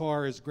got as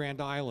far as Grand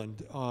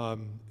Island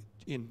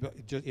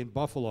in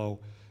Buffalo,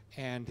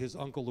 and his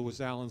uncle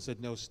Lewis Allen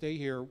said, no, stay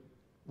here,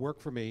 work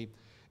for me,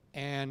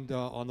 and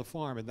on the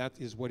farm. And that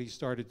is what he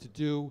started to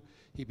do.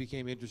 He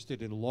became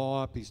interested in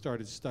law. He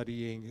started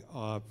studying.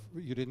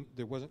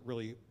 There wasn't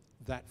really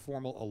that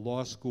formal a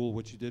law school.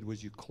 What you did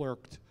was you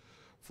clerked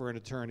for an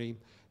attorney.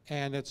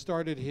 And it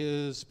started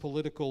his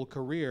political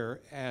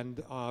career,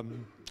 and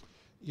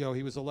you know,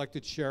 he was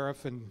elected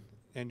sheriff, and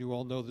you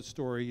all know the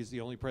story. He's the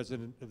only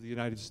president of the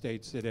United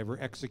States that ever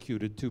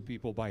executed 2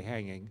 people by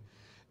hanging,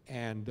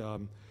 and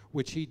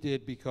which he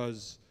did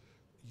because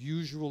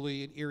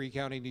usually in Erie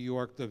County, New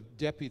York, the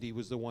deputy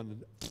was the one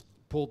that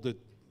pulled the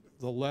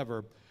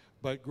lever,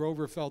 but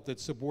Grover felt that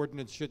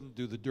subordinates shouldn't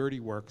do the dirty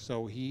work,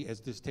 so he, as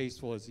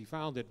distasteful as he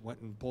found it, went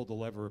and pulled the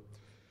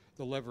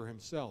lever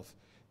himself.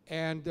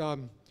 And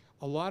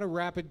a lot of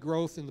rapid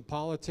growth in the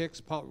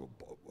politics.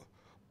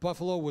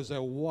 Buffalo was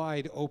a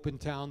wide open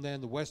town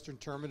then, the western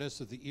terminus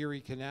of the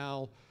Erie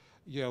Canal.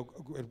 You know,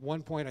 at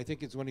one point, I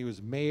think it's when he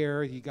was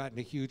mayor, he got in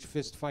a huge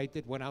fist fight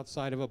that went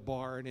outside of a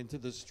bar and into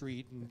the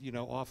street and, you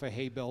know, off of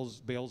hay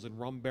bales and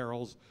rum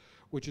barrels,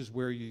 which is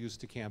where you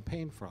used to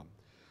campaign from.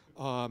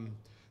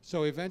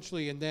 So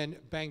eventually, and then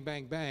bang,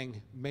 bang,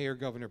 bang, mayor,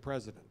 governor,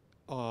 president.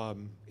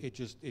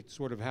 It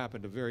sort of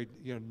happened, a very,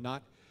 you know,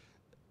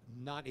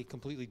 not a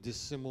completely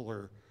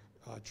dissimilar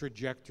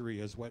trajectory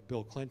as what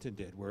Bill Clinton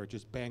did, where it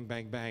just bang,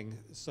 bang, bang,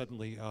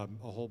 suddenly a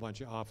whole bunch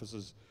of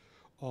offices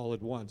all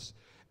at once.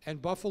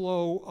 And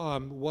Buffalo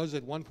was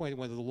at one point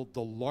one of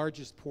the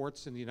largest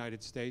ports in the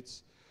United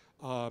States,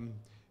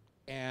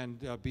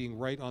 and being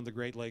right on the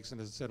Great Lakes,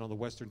 and as I said, on the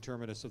western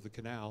terminus of the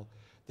canal.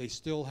 They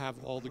still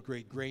have all the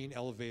great grain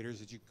elevators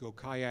that you can go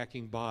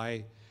kayaking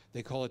by.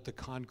 They call it the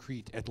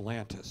concrete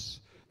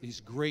Atlantis. These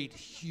great,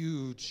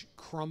 huge,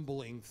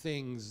 crumbling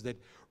things that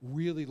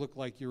really look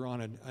like you're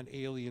on an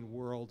alien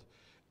world.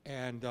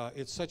 And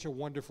it's such a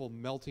wonderful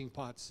melting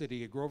pot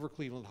city. At Grover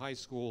Cleveland High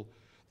School,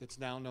 that's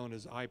now known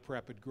as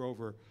iPrep at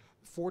Grover,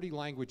 40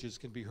 languages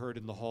can be heard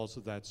in the halls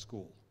of that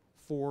school,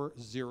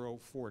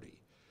 4040.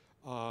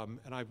 And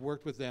I've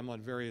worked with them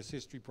on various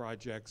history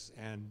projects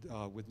and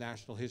with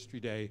National History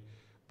Day,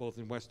 both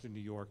in Western New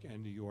York,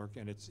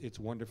 and it's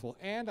wonderful.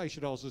 And I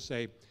should also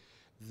say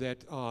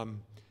that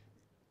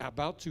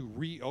about to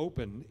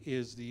reopen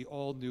is the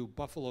all-new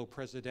Buffalo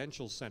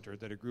Presidential Center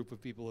that a group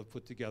of people have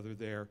put together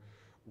there,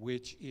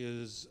 which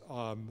is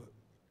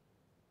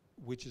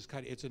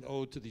it's an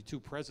ode to the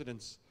 2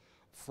 presidents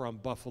from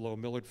Buffalo,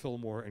 Millard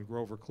Fillmore and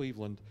Grover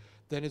Cleveland,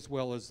 then as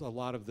well as a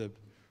lot of the,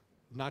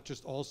 not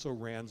just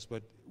also-rans,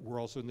 but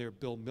we're also in there,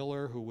 Bill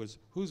Miller, whose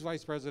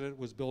vice president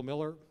was Bill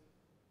Miller?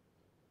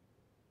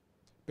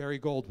 Barry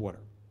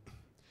Goldwater.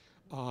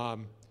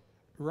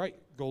 Right,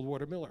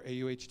 Goldwater Miller,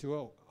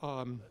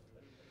 AUH2O.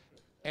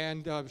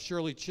 And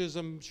Shirley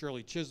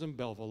Chisholm,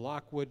 Belva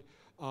Lockwood.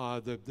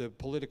 The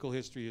political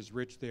history is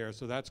rich there,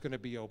 so that's going to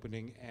be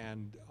opening.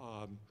 And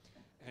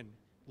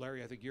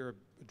Larry, I think you're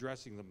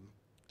addressing them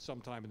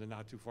sometime in the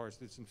not too far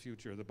distant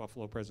future, the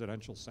Buffalo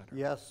Presidential Center.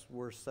 Yes,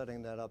 we're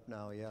setting that up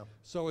now, yeah.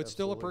 So it's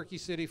still a perky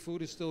city.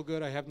 Food is still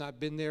good. I have not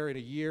been there in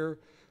a year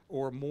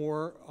or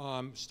more.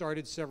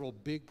 Started several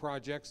big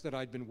projects that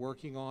I'd been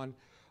working on.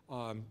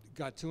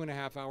 Got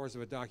 2.5 hours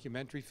of a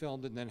documentary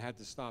filmed and then had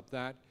to stop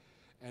that.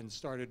 and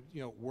started,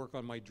 work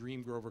on my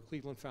dream Grover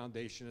Cleveland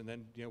Foundation, and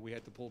then, we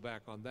had to pull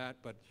back on that,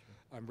 but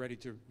I'm ready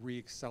to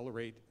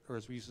re-accelerate, or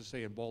as we used to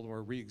say in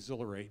Baltimore,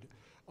 re-exhilarate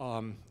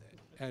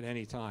at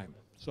any time.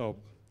 So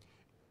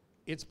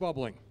it's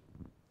bubbling.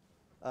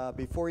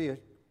 Before you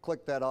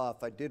click that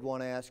off, I did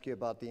want to ask you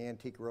about the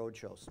Antique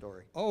Roadshow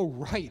story. Oh,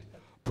 right.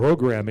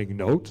 Programming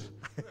note.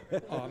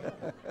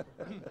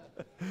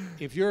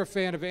 If you're a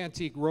fan of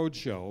Antique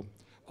Roadshow,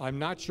 I'm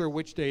not sure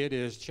which day it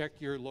is, check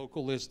your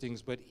local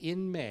listings, but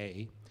in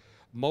May,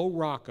 Mo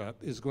Rocca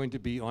is going to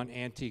be on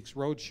Antiques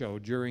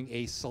Roadshow during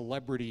a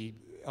celebrity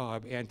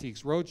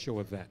Antiques Roadshow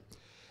event.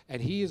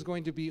 And he is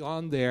going to be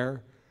on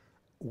there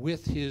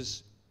with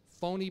his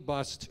phony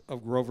bust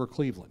of Grover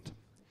Cleveland.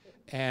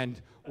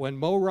 And when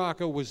Mo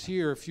Rocca was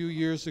here a few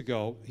years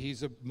ago,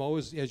 Mo,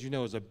 as you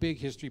know, is a big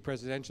history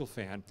presidential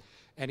fan,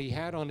 and he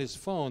had on his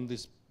phone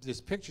this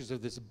pictures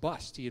of this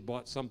bust he had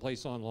bought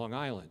someplace on Long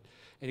Island.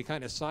 And he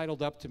kind of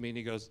sidled up to me and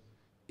he goes,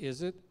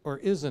 "Is it or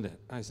isn't it?"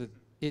 I said,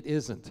 "It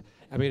isn't."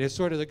 I mean, it's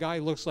sort of, the guy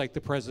looks like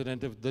the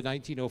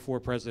 1904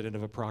 president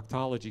of a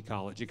proctology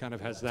college. He kind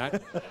of has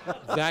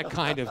that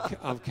kind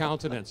of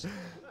countenance.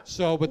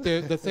 So, but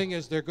the thing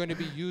is, they're going to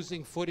be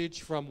using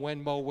footage from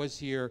when Mo was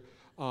here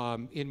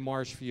in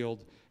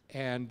Marshfield,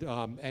 and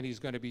he's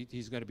going to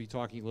be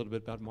talking a little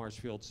bit about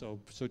Marshfield. So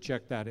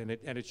check that, and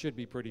it should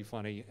be pretty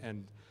funny,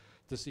 and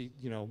to see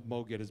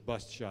Mo get his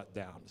bust shot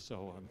down.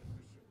 So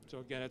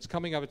again, it's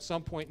coming up at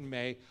some point in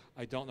May.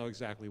 I don't know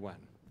exactly when.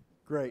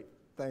 Great,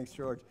 thanks,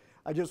 George.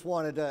 I just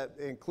wanted to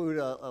include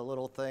a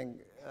little thing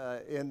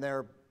in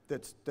there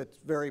that's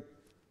very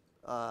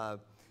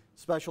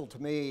special to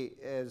me,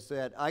 is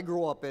that I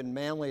grew up in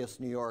Manlius,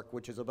 New York,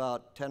 which is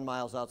about 10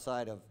 miles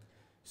outside of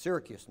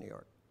Syracuse, New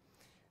York.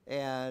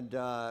 And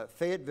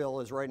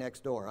Fayetteville is right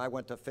next door. I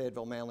went to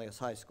Fayetteville Manlius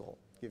High School,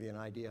 to give you an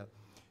idea.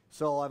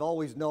 So I've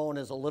always known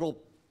as a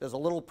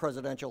little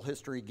presidential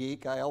history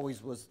geek, I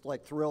always was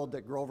like thrilled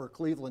that Grover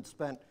Cleveland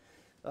spent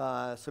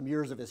some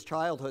years of his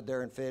childhood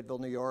there in Fayetteville,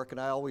 New York,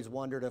 and I always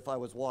wondered if I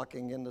was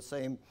walking in the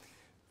same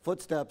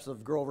footsteps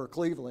of Grover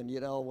Cleveland,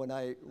 when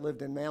I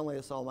lived in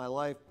Manlius all my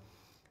life.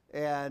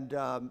 And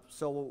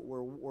so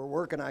we're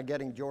working on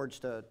getting George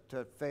to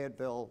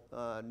Fayetteville,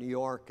 New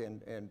York,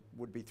 and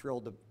would be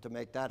thrilled to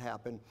make that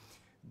happen.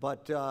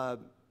 But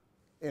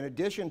in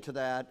addition to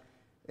that,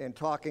 in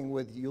talking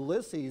with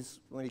Ulysses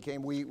when he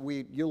came,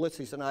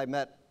 Ulysses and I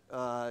met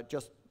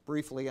just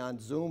briefly on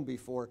Zoom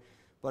before,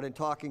 but in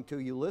talking to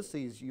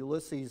Ulysses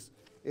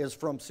is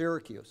from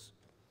Syracuse.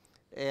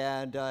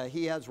 And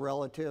he has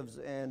relatives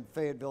in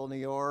Fayetteville, New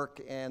York,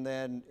 and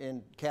then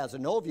in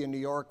Cazenovia, New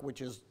York,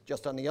 which is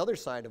just on the other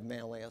side of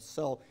Manlius.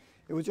 So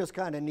it was just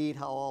kind of neat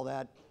how all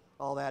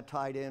that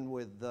tied in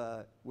with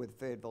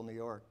Fayetteville, New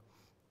York.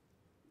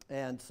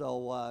 And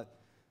so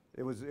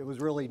it was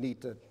really neat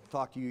to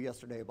talk to you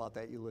yesterday about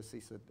that,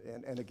 Ulysses,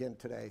 and again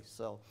today.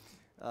 So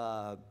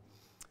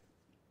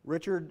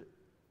Richard,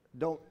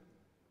 don't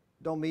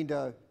mean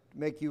to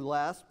make you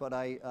last, but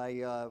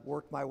I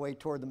worked my way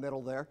toward the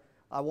middle there.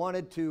 I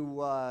wanted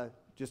to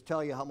just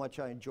tell you how much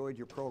I enjoyed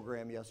your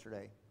program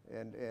yesterday,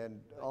 and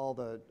all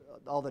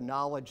the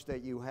knowledge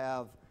that you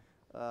have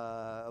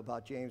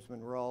about James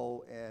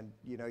Monroe, and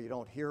you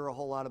don't hear a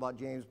whole lot about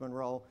James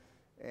Monroe,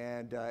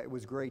 and it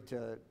was great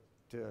to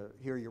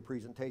hear your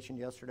presentation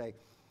yesterday.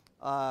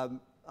 I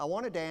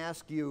wanted to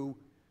ask you,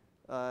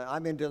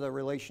 I'm into the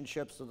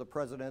relationships of the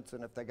presidents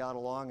and if they got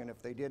along and if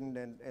they didn't,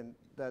 and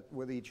that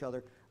with each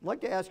other. I'd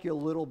like to ask you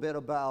a little bit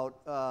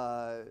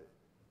about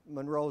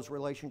Monroe's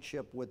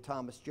relationship with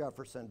Thomas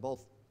Jefferson,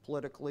 both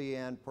politically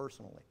and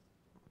personally.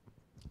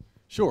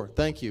 Sure,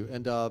 thank you.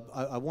 And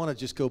I want to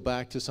just go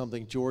back to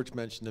something George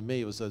mentioned to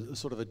me. It was a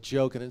sort of a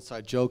joke, an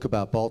inside joke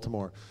about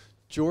Baltimore.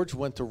 George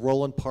went to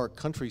Roland Park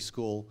Country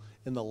School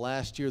in the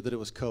last year that it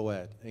was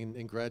co-ed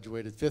and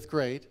graduated 5th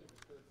grade.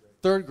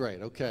 Third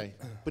grade, okay.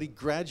 But he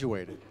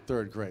graduated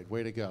 3rd grade,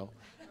 way to go.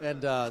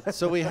 And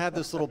so we had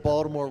this little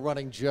Baltimore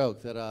running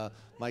joke that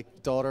my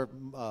daughter,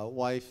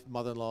 wife,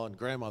 mother-in-law, and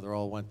grandmother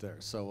all went there.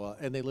 So,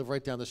 and they live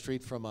right down the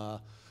street from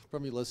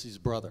Ulysses'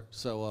 brother.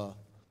 So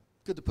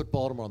good to put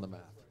Baltimore on the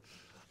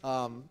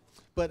map.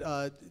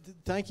 But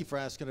thank you for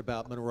asking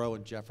about Monroe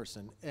and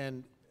Jefferson.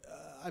 And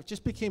I've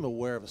just became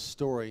aware of a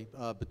story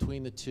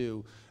between the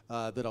two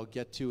that I'll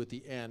get to at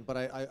the end. But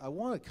I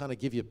want to kind of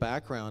give you a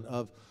background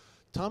of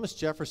Thomas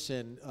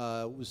Jefferson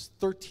was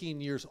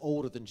 13 years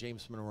older than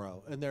James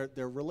Monroe, and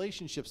their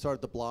relationship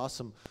started to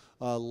blossom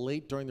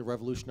late during the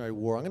Revolutionary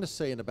War. I'm going to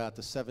say in about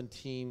the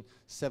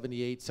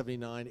 1778,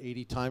 79,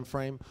 80 time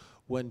frame,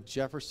 when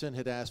Jefferson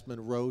had asked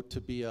Monroe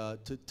to be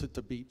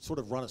sort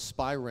of run a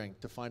spy ring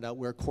to find out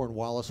where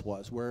Cornwallis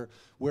was,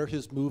 where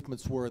his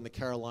movements were in the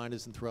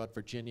Carolinas and throughout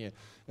Virginia.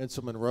 And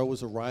so Monroe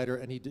was a writer,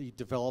 and he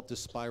developed a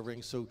spy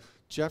ring. So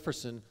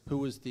Jefferson, who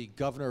was the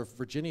governor of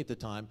Virginia at the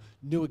time,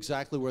 knew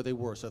exactly where they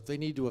were. So if they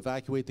needed to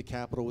evacuate the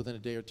capital within a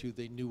day or two,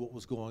 they knew what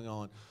was going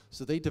on.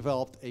 So they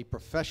developed a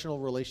professional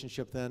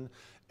relationship then.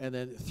 And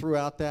then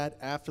throughout that,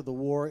 after the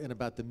war, in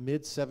about the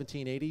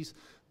mid-1780s,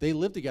 they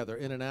lived together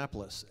in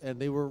Annapolis, and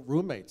they were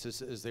roommates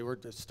as they were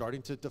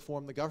starting to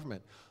form the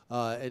government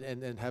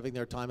and having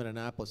their time in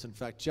Annapolis. In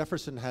fact,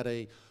 Jefferson had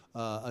a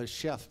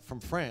chef from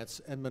France,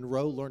 and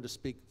Monroe learned to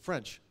speak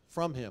French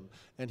from him,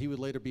 and he would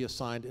later be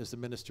assigned as the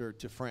minister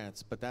to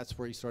France, but that's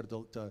where he started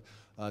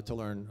to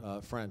learn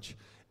French.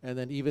 And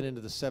then even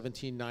into the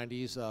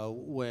 1790s,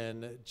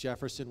 when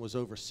Jefferson was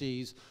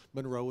overseas,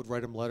 Monroe would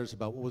write him letters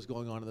about what was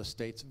going on in the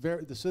States.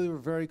 So they were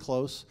very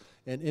close,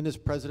 and in his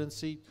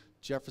presidency,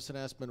 Jefferson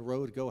asked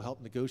Monroe to go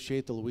help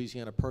negotiate the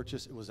Louisiana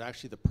Purchase. It was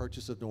actually the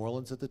Purchase of New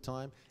Orleans at the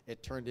time.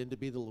 It turned into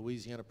be the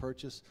Louisiana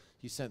Purchase.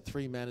 He sent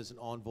 3 men as an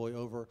envoy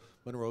over,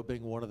 Monroe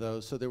being one of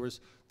those. So there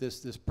was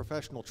this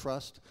professional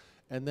trust.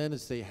 And then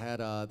as they had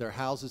their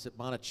houses at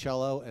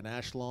Monticello and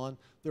Ashlawn,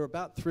 they're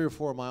about 3 or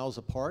 4 miles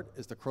apart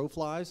as the crow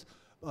flies,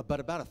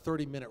 but about a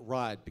 30-minute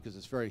ride because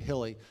it's very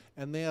hilly.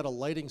 And they had a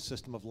lighting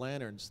system of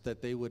lanterns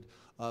that they would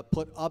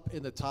put up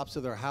in the tops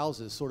of their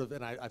houses, sort of,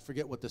 and I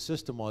forget what the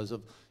system was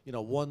of, you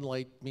know, 1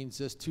 light means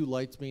this, 2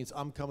 lights means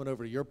I'm coming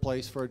over to your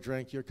place for a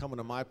drink, you're coming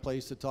to my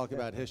place to talk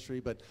about history.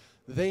 But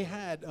they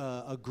had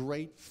a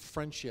great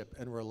friendship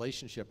and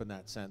relationship in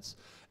that sense,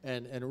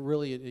 and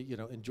really, you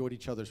know, enjoyed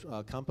each other's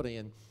company.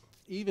 And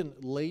even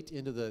late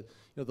into the,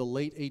 you know, the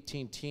late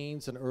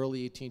 18-teens and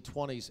early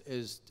 1820s,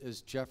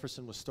 as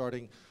Jefferson was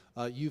starting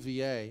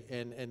UVA,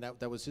 and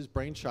that was his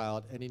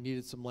brainchild, and he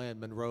needed some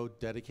land. Monroe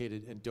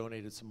dedicated and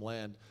donated some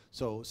land.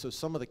 So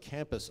some of the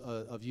campus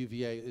of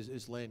UVA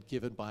is land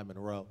given by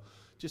Monroe.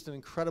 Just an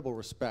incredible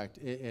respect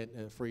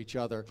for each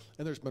other.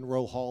 And there's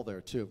Monroe Hall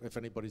there too. If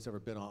anybody's ever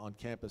been on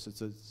campus,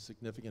 it's a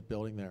significant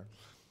building there.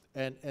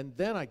 And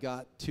then I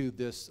got to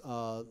this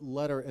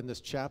letter in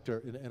this chapter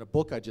in a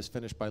book I just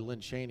finished by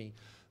Lynn Cheney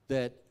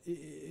that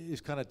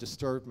has kind of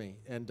disturbed me,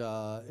 and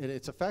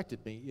it's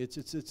affected me.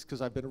 It's because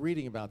I've been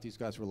reading about these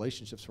guys'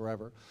 relationships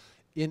forever.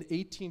 In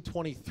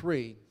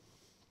 1823,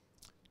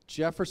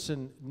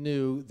 Jefferson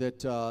knew that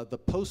the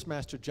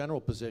Postmaster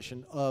General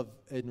position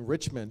in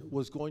Richmond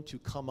was going to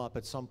come up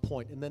at some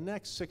point in the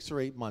next 6 or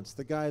 8 months.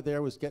 The guy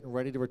there was getting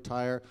ready to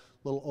retire,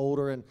 a little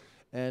older,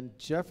 and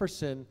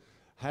Jefferson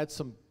had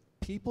some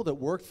people that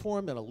worked for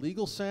him in a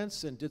legal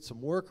sense and did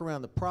some work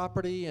around the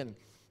property, and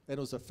it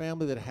was a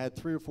family that had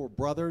 3 or 4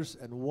 brothers,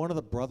 and one of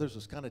the brothers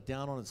was kind of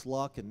down on his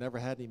luck and never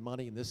had any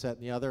money and this, that,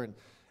 and the other.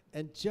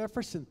 And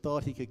Jefferson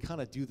thought he could kind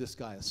of do this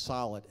guy a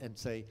solid and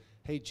say,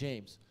 hey,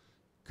 James,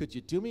 could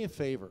you do me a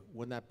favor?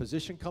 When that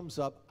position comes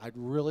up, I'd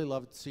really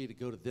love to see you to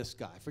go to this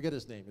guy. I forget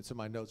his name. It's in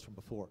my notes from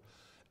before.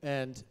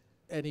 And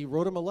he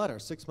wrote him a letter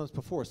 6 months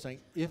before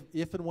saying,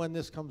 if and when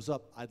this comes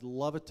up, I'd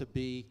love it to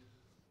be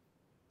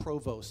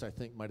Provost, I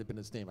think might have been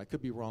his name. I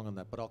could be wrong on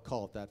that, but I'll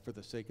call it that for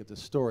the sake of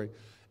this story.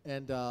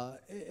 And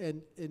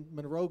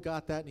Monroe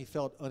got that, and he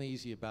felt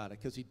uneasy about it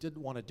because he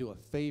didn't want to do a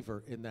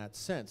favor in that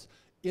sense.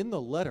 In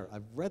the letter,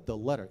 I've read the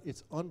letter,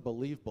 it's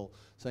unbelievable,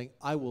 saying,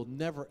 I will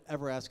never,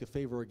 ever ask a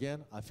favor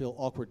again. I feel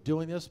awkward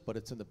doing this, but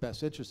it's in the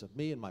best interest of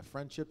me and my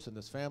friendships and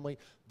this family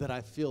that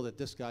I feel that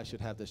this guy should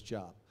have this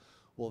job.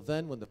 Well,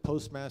 then when the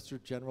Postmaster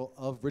General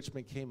of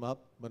Richmond came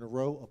up,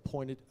 Monroe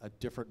appointed a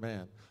different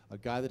man, a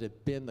guy that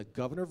had been the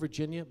governor of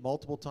Virginia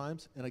multiple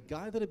times, and a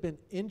guy that had been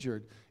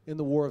injured in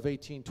the War of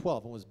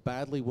 1812 and was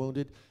badly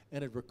wounded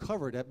and had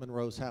recovered at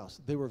Monroe's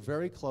house. They were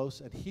very close,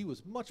 and he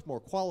was much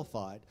more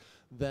qualified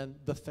than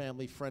the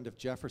family friend of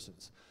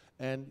Jefferson's.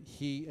 And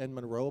he and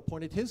Monroe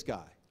appointed his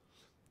guy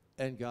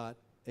and got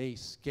a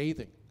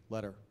scathing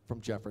letter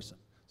from Jefferson,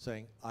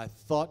 saying, I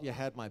thought you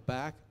had my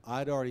back.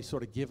 I'd already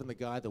sort of given the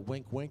guy the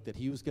wink that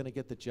he was going to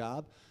get the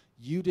job.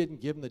 You didn't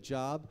give him the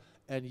job,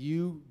 and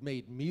you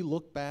made me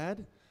look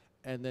bad.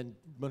 And then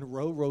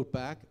Monroe wrote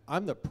back,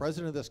 I'm the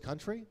president of this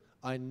country.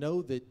 I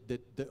know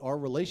that our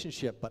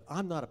relationship, but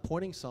I'm not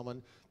appointing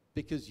someone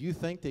because you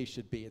think they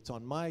should be. It's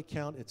on my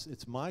account.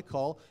 It's my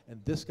call,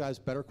 and this guy's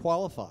better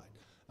qualified.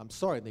 I'm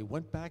sorry. And they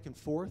went back and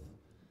forth,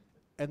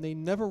 and they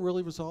never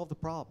really resolved the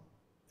problem.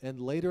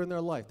 And later in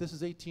their life, this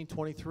is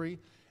 1823,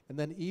 and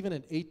then even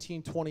in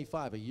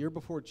 1825, a year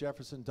before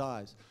Jefferson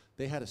dies,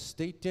 they had a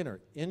state dinner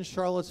in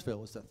Charlottesville.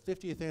 It was the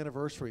 50th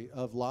anniversary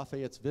of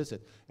Lafayette's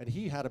visit, and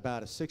he had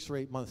about a 6 or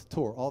 8 month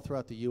tour all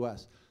throughout the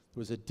U.S. There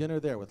was a dinner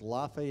there with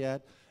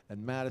Lafayette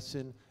and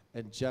Madison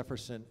and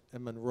Jefferson,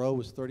 and Monroe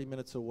was 30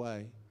 minutes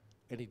away,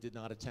 and he did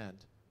not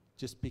attend,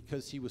 just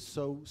because he was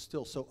still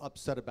so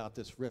upset about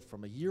this rift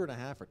from a year and a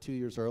half or 2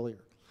 years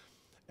earlier.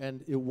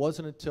 And it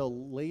wasn't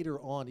until later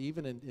on,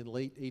 even in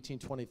late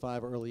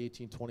 1825, early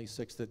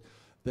 1826,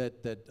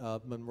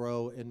 that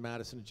Monroe and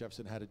Madison and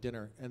Jefferson had a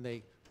dinner, and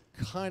they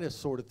kind of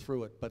sorted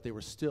through it, but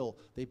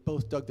they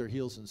both dug their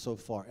heels in so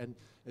far. And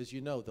as you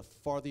know, the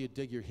farther you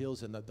dig your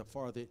heels in,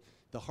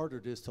 the harder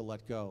it is to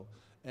let go.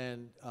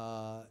 And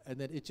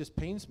then it just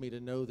pains me to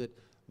know that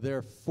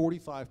their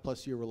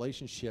 45+ year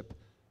relationship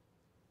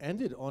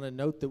ended on a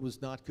note that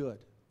was not good.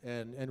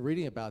 And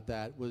reading about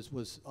that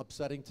was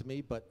upsetting to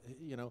me, but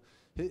you know,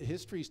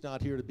 history's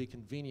not here to be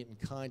convenient and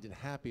kind and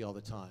happy all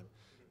the time.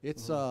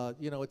 It's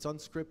you know, it's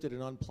unscripted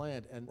and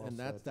unplanned, and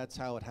that's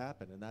how it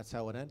happened, and that's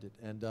how it ended.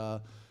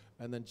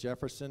 And then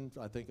Jefferson,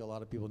 I think a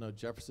lot of people know,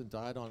 Jefferson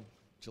died on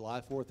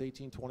July 4th,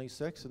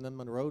 1826, and then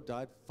Monroe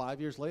died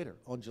 5 years later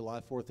on July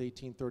 4th,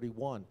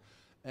 1831.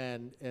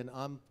 And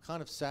I'm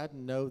kind of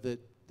saddened to know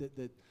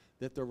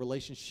that the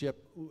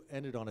relationship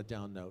ended on a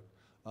down note.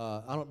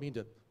 I don't mean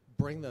to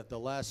bring the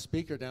last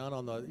speaker down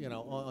on the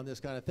on this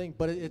kind of thing,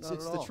 but it's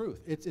the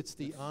truth. It's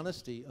the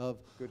honesty of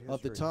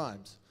the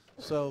times.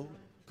 So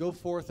go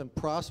forth and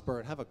prosper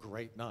and have a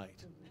great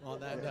night on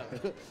that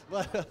note.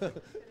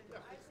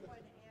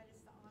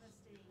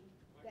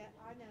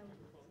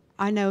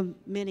 I know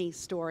many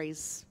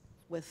stories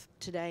with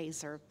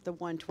today's or the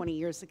one 20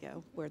 years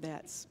ago where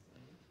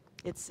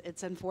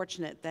it's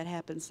unfortunate that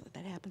happens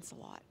a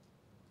lot.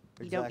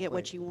 You don't get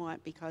what you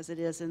want because it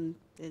is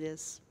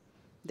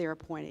their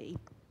appointee.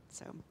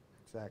 So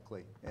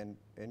Exactly. And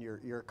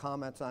your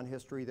comments on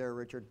history there,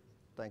 Richard,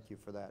 thank you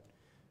for that.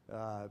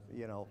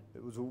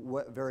 It was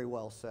very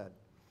well said.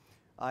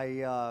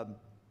 I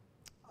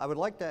would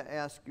like to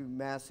ask you,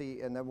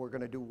 Massey, and then we're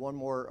going to do one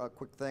more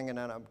quick thing, and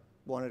then I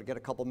wanted to get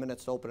a couple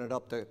minutes to open it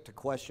up to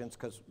questions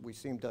because we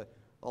seem to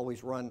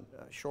always run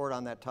short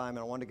on that time, and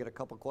I wanted to get a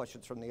couple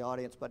questions from the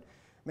audience. But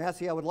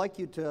Massey, I would like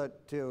you to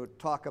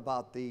talk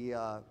about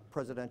the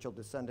Presidential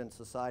Descendant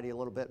Society a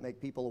little bit, make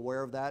people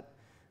aware of that,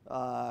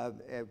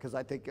 because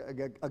I think,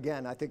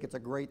 again, I think it's a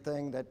great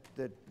thing that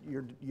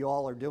you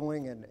all are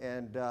doing,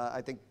 and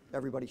I think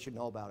everybody should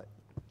know about it.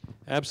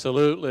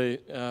 Absolutely.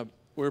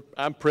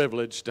 I'm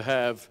privileged to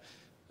have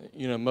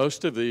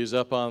most of these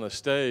up on the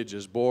stage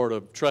as board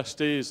of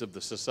trustees of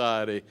the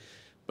society,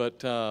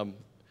 but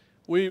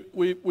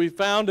we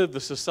founded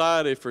the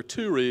society for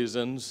two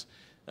reasons.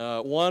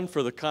 One,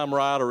 for the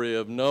camaraderie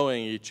of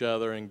knowing each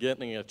other and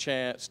getting a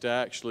chance to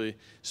actually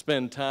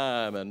spend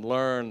time and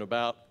learn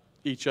about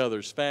each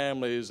other's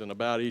families and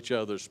about each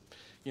other's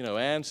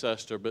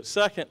ancestor. But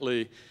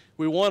secondly,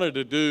 we wanted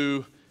to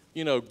do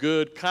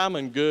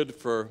common good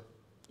for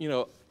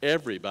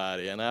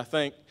everybody. And I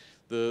think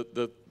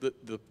the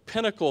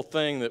pinnacle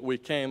thing that we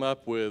came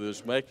up with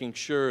is making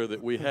sure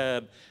that we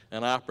had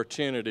an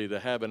opportunity to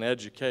have an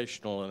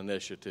educational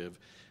initiative.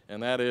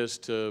 And that is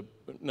to,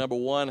 number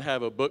one,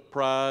 have a book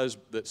prize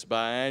that's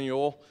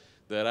biannual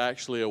that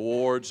actually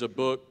awards a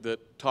book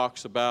that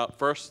talks about,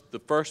 the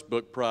first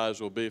book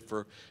prize will be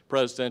for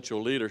presidential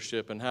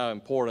leadership and how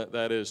important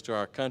that is to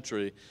our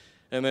country.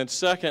 And then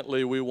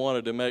secondly, we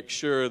wanted to make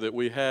sure that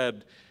we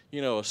had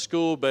a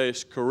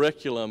school-based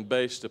curriculum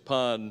based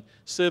upon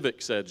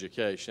civics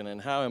education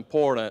and how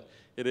important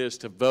it is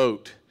to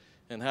vote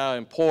and how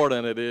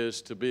important it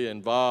is to be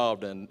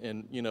involved and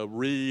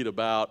read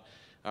about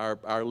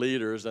our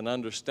leaders and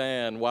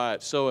understand why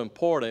it's so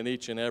important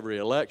each and every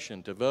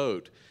election to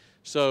vote.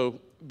 So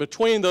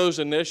between those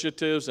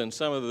initiatives and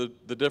some of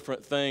the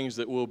different things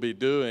that we'll be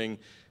doing,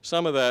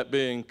 some of that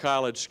being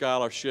college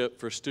scholarship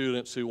for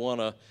students who want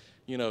to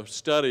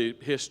study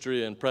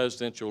history and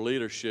presidential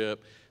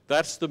leadership,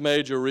 that's the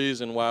major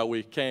reason why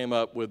we came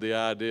up with the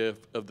idea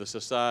of the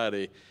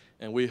society.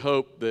 And we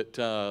hope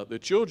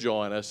that you'll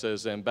join us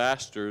as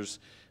ambassadors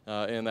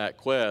in that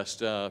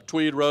quest.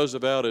 Tweed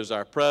Roosevelt is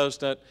our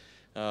president.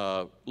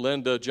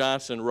 Linda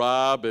Johnson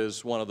Robb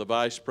is one of the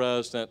vice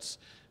presidents.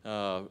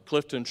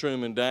 Clifton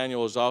Truman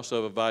Daniel is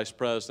also a vice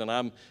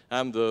president.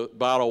 I'm the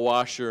bottle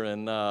washer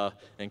and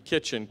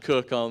kitchen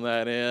cook on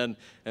that end.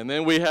 And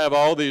then we have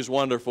all these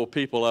wonderful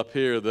people up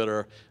here that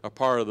are a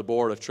part of the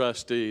board of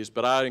trustees.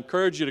 But I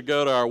encourage you to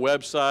go to our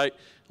website,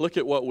 look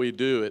at what we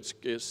do. It's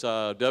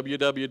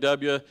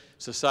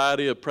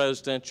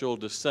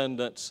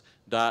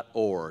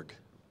www.societyofpresidentialdescendants.org.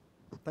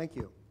 Thank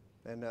you.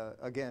 And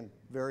again,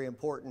 very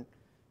important,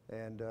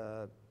 and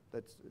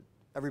that's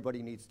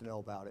everybody needs to know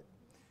about it.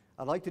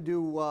 I'd like to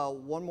do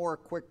one more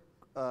quick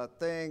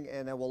thing,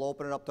 and then we'll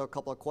open it up to a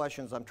couple of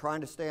questions. I'm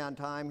trying to stay on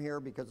time here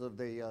because of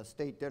the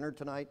state dinner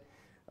tonight,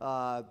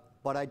 but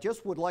I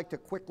just would like to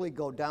quickly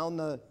go down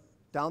the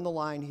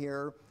line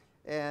here,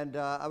 and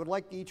I would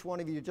like each one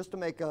of you just to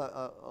make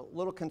a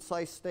little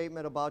concise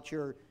statement about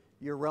your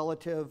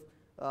relative,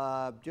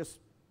 just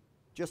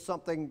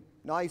something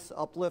nice,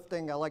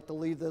 uplifting. I like to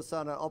leave this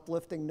on an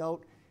uplifting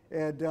note,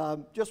 and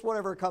just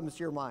whatever comes to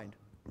your mind.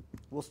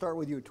 We'll start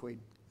with you, Tweed.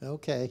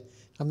 Okay.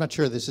 I'm not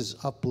sure this is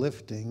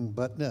uplifting,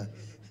 but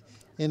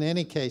in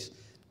any case,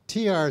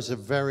 TR is a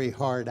very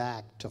hard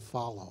act to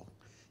follow.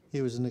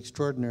 He was an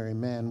extraordinary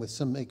man with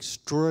some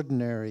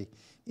extraordinary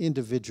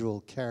individual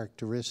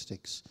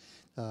characteristics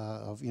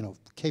of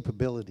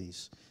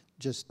capabilities.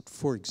 Just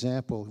for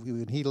example,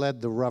 when he led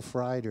the Rough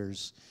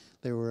Riders,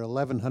 there were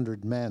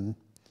 1,100 men,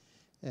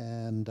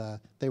 and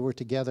they were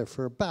together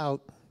for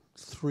about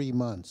 3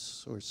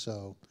 months or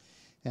so.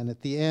 And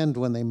at the end,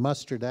 when they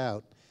mustered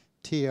out,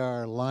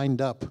 TR lined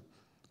up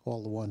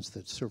all the ones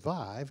that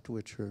survived,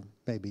 which were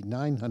maybe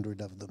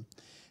 900 of them.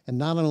 And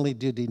not only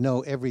did he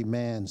know every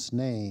man's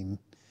name,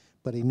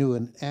 but he knew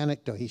an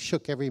anecdote. He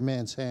shook every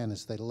man's hand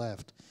as they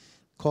left,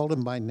 called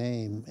him by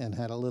name, and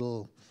had a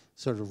little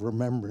sort of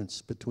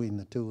remembrance between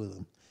the two of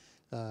them.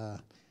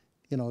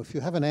 If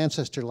you have an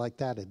ancestor like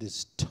that, it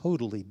is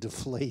totally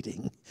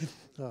deflating.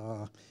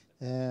 So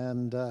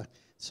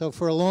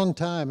for a long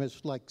time,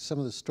 it's like some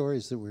of the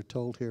stories that were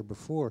told here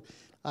before,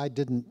 I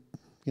didn't,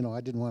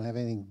 I didn't want to have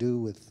anything to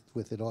do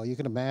with it all. You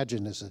can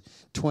imagine as a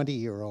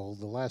 20-year-old,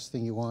 the last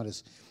thing you want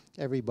is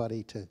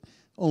everybody to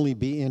only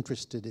be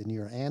interested in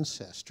your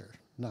ancestor,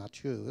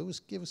 not you.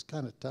 It was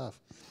kind of tough.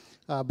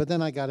 But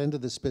then I got into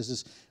this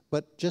business.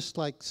 But just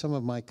like some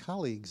of my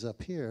colleagues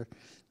up here,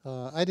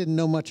 I didn't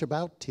know much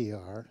about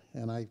TR,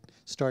 and I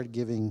started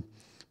giving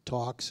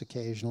talks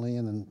occasionally,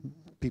 and then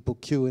people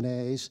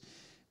Q&As,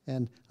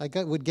 and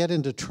would get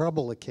into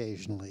trouble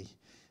occasionally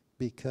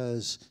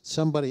because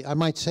I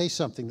might say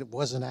something that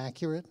wasn't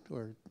accurate,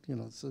 or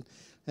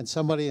and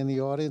somebody in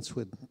the audience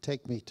would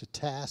take me to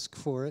task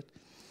for it.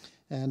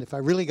 And if I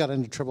really got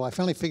into trouble, I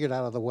finally figured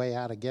out the way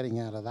out of getting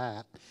out of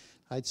that.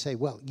 I'd say,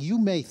 well, you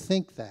may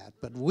think that,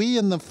 but we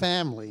in the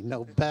family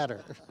know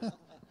better.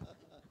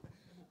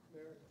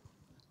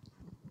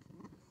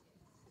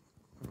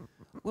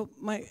 Well,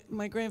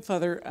 my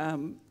grandfather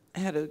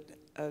had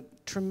a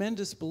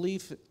tremendous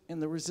belief in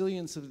the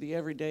resilience of the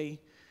everyday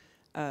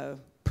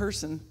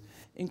person,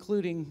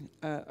 including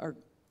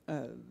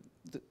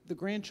the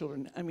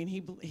grandchildren. I mean,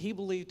 he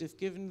believed if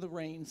given the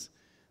reins,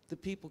 the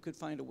people could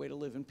find a way to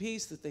live in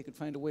peace, that they could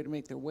find a way to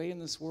make their way in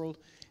this world,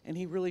 and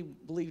he really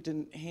believed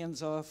in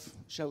hands-off,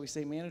 shall we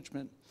say,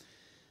 management,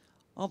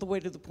 all the way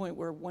to the point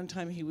where one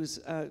time he was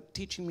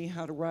teaching me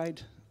how to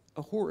ride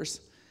a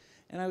horse,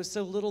 and I was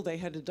so little they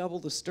had to double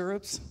the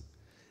stirrups,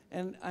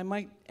 and I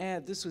might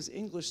add this was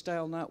English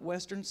style, not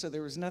Western, so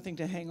there was nothing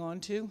to hang on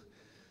to.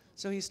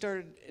 So he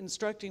started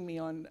instructing me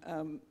on,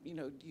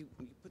 you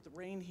put the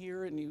rein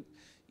here, and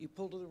you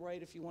pull to the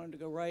right if you wanted to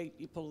go right,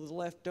 you pull to the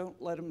left, don't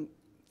let him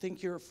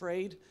think you're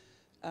afraid,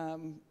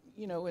 and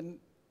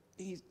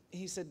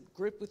he said,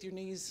 grip with your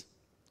knees,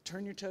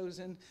 turn your toes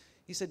in.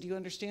 He said, do you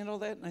understand all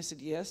that? And I said,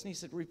 yes. And he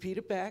said, repeat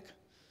it back.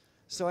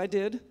 So I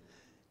did.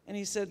 And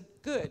he said,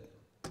 good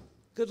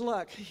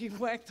luck. He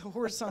whacked the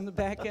horse on the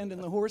back end,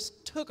 and the horse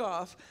took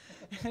off.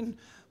 And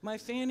my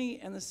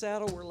fanny and the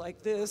saddle were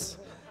like this.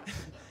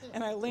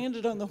 And I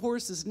landed on the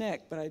horse's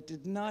neck, but I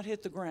did not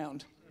hit the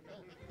ground.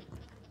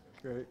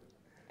 Great.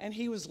 And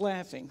he was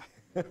laughing.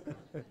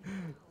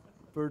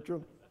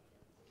 Bertram?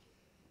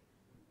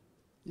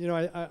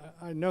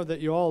 I know that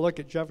you all look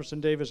at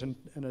Jefferson Davis in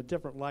a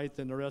different light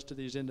than the rest of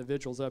these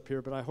individuals up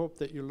here, but I hope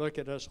that you look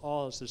at us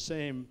all as the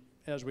same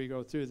as we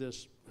go through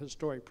this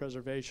historic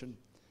preservation.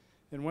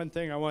 And one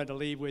thing I wanted to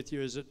leave with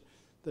you is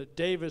that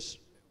Davis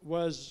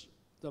was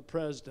the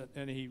president,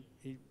 and he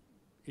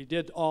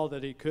did all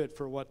that he could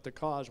for what the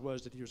cause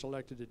was that he was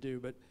elected to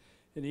do. But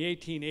in the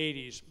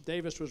 1880s,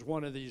 Davis was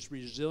one of these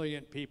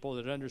resilient people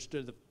that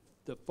understood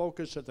the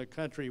focus of the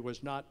country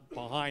was not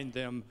behind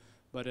them,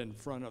 but in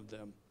front of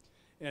them.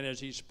 And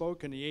as he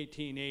spoke in the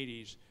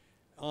 1880s,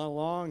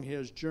 along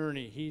his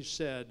journey, he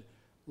said,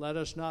 let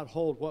us not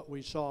hold what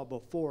we saw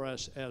before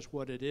us as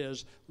what it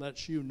is.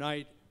 Let's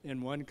unite in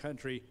one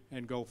country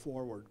and go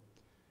forward.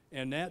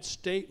 And that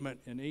statement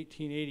in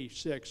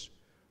 1886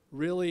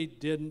 really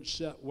didn't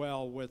sit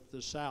well with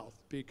the South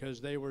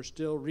because they were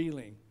still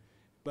reeling.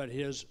 But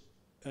his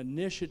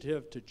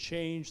initiative to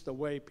change the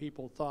way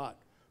people thought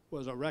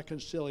was a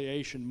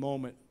reconciliation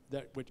moment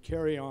that would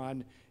carry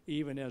on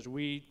even as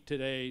we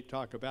today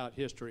talk about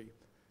history.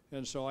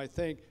 And so I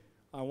think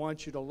I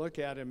want you to look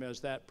at him as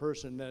that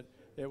person that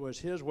it was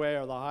his way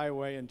or the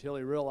highway until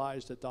he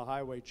realized that the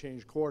highway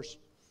changed course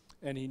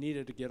and he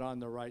needed to get on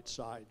the right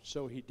side.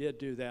 So he did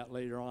do that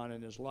later on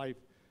in his life,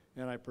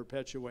 and I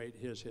perpetuate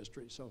his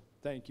history. So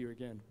thank you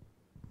again.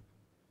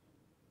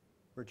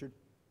 Richard?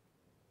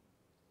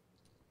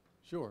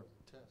 Sure.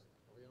 Test.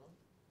 Are we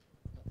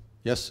on?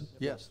 Yes.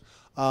 Yes.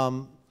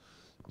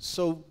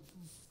 So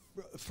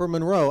for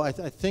Monroe, I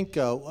think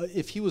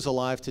if he was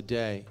alive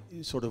today,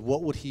 sort of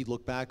what would he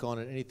look back on,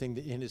 and anything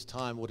in his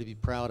time would he be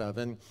proud of?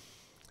 And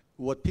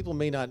what people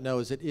may not know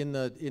is that in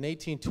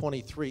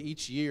 1823,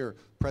 each year,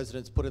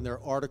 presidents put in their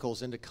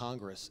articles into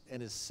Congress,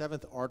 and his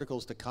 7th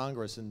articles to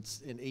Congress in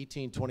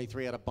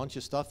 1823 had a bunch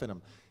of stuff in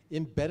them.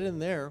 Embedded in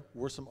there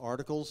were some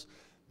articles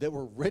that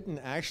were written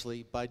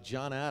actually by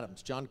John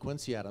Adams, John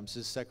Quincy Adams,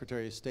 his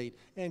Secretary of State,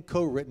 and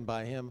co-written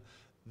by him,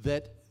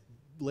 that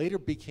later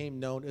became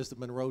known as the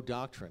Monroe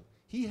Doctrine.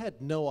 He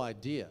had no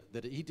idea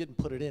that he didn't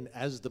put it in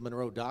as the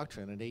Monroe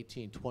Doctrine in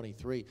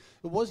 1823. It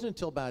wasn't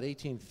until about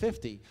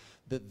 1850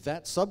 that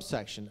that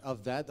subsection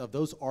of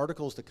those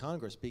articles to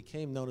Congress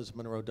became known as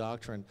Monroe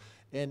Doctrine,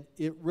 and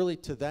it really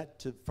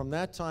from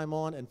that time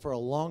on and for a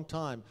long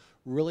time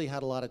really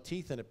had a lot of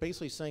teeth in it,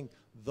 basically saying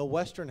the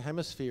Western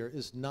Hemisphere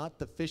is not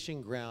the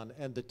fishing ground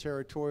and the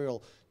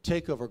territorial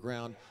takeover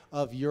ground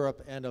of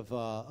Europe and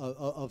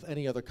of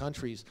any other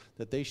countries,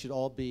 that they should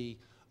all be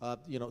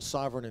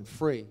sovereign and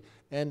free.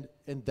 And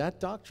that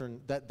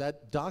doctrine,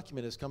 that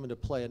document has come into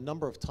play a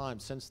number of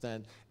times since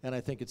then, and I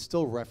think it's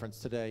still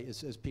referenced today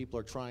as people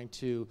are trying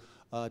to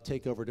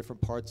take over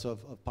different parts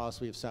of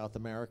possibly of South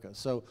America.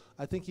 So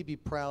I think he'd be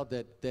proud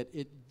that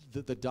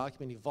the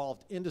document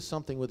evolved into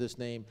something with his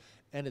name,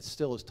 and it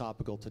still is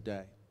topical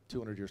today,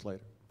 200 years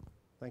later.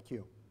 Thank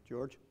you.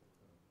 George?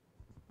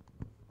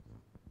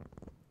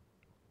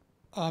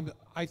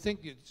 I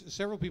think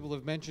several people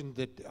have mentioned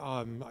that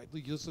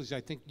Ulysses.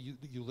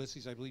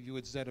 Ulysses, I believe you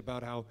had said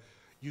about how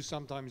you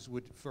sometimes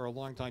would, for a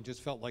long time,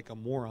 just felt like a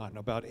moron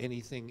about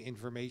anything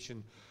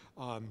information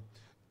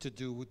to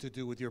do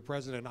with your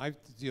president. I,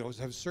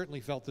 have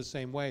certainly felt the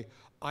same way.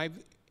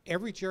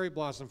 Every Cherry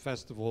Blossom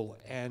Festival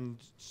and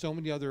so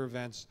many other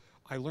events,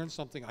 I learned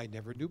something I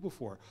never knew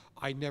before.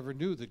 I never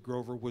knew that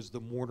Grover was the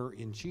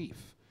mourner-in-chief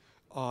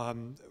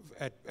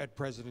at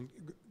President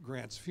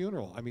Grant's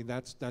funeral. I mean,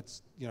 that's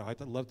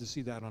I'd love to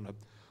see that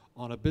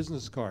on a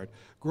business card.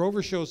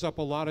 Grover shows up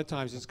a lot of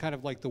times. It's kind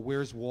of like the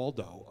Where's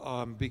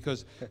Waldo,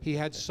 because he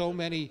had so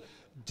many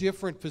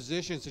different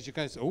positions that you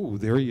kind of say, oh,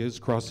 there he is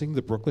crossing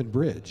the Brooklyn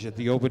Bridge at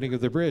the opening of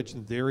the bridge,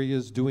 and there he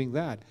is doing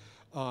that.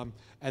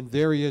 And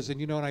there he is,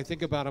 and I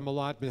think about him a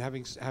lot, but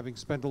having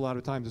spent a lot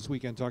of time this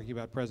weekend talking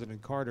about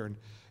President Carter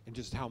and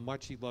just how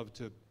much he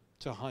loved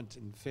to hunt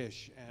and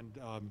fish.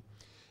 And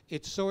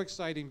it's so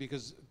exciting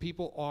because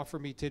people offer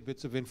me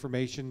tidbits of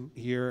information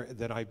here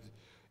that I've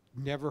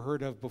never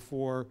heard of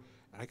before.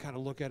 And I kind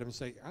of look at them and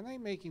say, are they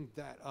making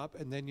that up?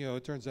 And then,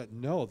 it turns out,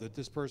 no, that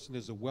this person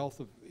is a wealth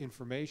of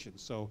information.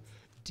 So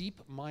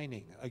deep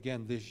mining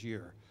again this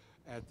year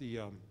at the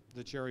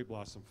Cherry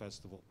Blossom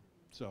Festival.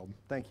 So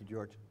Thank you,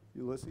 George.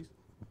 Ulysses?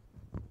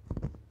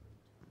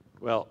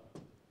 Well,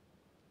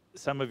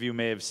 some of you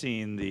may have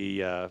seen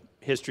the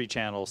History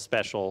Channel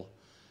special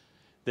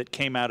that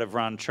came out of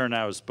Ron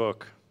Chernow's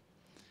book,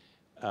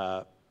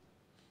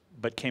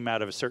 but came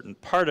out of a certain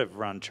part of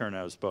Ron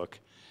Chernow's book.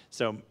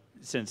 So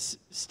since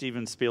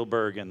Steven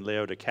Spielberg and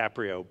Leo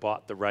DiCaprio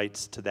bought the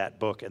rights to that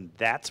book, and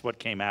that's what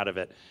came out of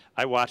it,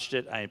 I watched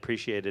it, I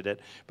appreciated it,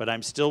 but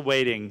I'm still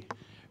waiting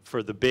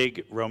for the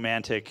big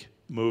romantic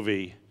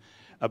movie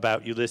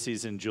about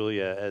Ulysses and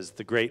Julia as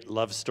the great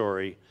love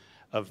story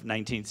of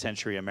 19th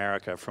century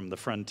America from the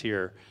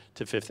frontier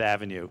to Fifth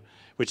Avenue,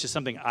 which is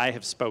something I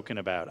have spoken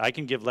about. I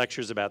can give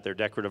lectures about their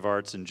decorative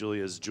arts and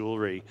Julia's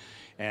jewelry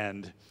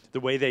and the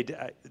way they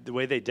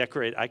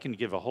decorate. I can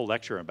give a whole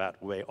lecture about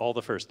the way all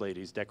the first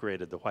ladies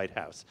decorated the White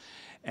House.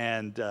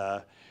 And,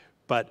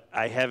 but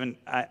I haven't,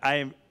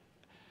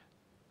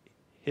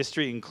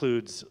 history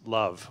includes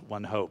love,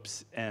 one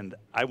hopes, and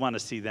I want to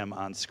see them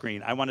on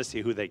screen. I want to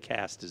see who they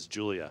cast as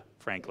Julia,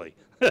 frankly.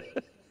 Who do you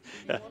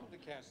want them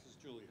to cast as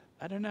Julia?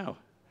 I don't know.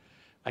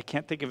 I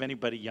can't think of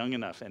anybody young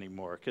enough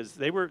anymore because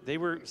they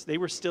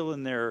were still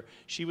in their.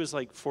 She was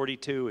like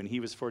 42 and he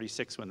was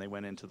 46 when they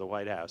went into the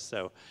White House.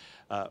 So,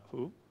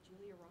 who?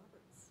 Julia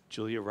Roberts.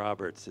 Julia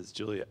Roberts is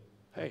Julia.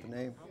 Hey. The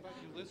name? How about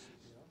Ulysses?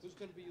 Who's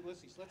going to be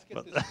Ulysses? Let's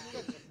get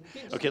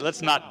this. Okay,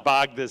 let's not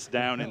bog this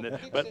down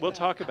but we'll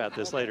talk about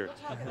this later.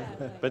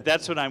 But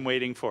that's what I'm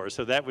waiting for.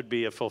 So that would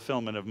be a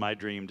fulfillment of my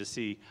dream to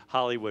see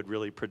Hollywood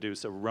really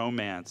produce a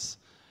romance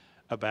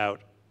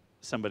about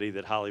somebody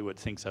that Hollywood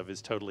thinks of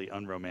as totally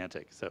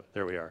unromantic. So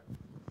there we are.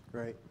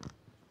 Great.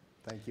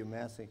 Thank you,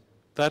 Massey.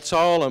 That's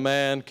all a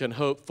man can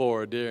hope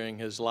for during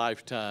his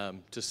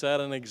lifetime, to set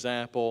an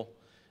example,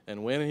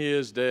 and when he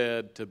is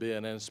dead, to be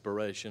an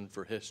inspiration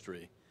for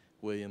history.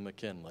 William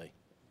McKinley.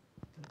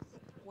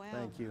 Wow.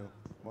 Thank you.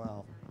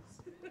 Wow.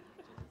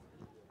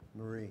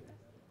 Marie.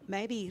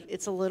 Maybe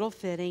it's a little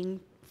fitting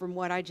from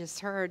what I just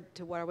heard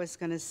to what I was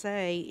going to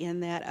say, in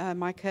that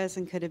my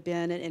cousin could have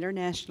been an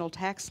international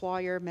tax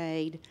lawyer,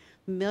 made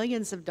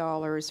millions of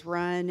dollars,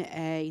 run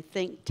a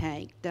think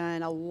tank,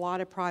 done a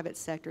lot of private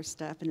sector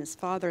stuff, and his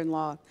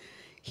father-in-law,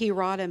 Key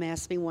Rodham,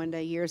 asked me one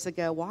day years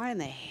ago, why in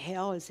the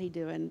hell is he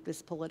doing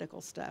this political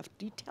stuff?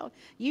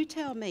 You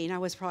tell me. And I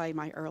was probably in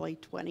my early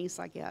 20s,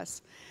 I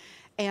guess.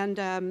 And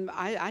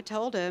I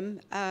told him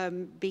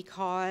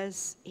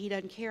because he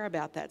doesn't care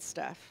about that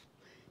stuff.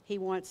 He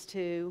wants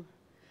to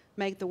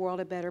make the world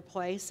a better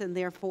place, and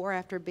therefore,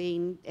 after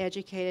being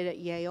educated at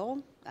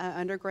Yale,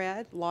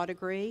 undergrad, law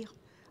degree,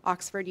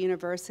 Oxford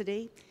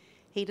University,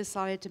 he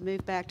decided to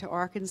move back to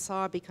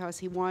Arkansas because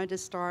he wanted to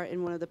start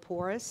in one of the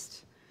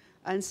poorest,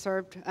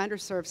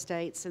 underserved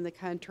states in the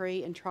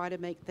country and try to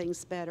make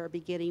things better,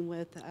 beginning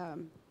with,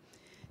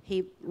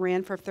 he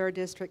ran for 3rd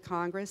District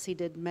Congress. He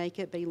didn't make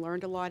it, but he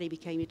learned a lot. He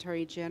became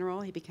Attorney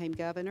General. He became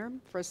governor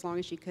for as long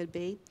as you could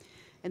be,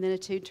 and then a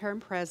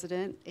 2-term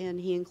president, and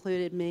he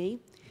included me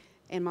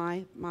and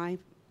my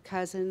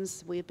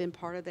cousins. We have been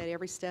part of that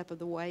every step of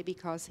the way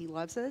because he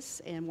loves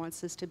us and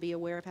wants us to be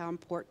aware of how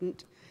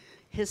important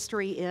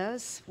history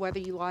is. Whether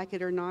you like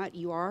it or not,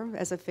 you are,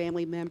 as a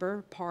family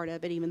member, part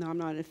of it, even though I'm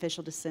not an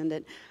official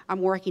descendant.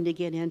 I'm working to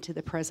get into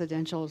the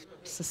Presidential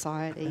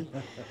Society.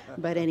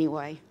 But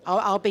anyway,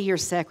 I'll be your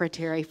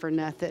secretary for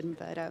nothing.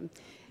 But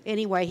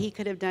anyway, he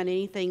could have done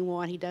anything he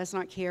wanted. He does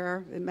not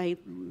care.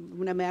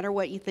 No matter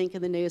what you think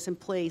in the news, and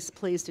please,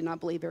 please do not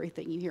believe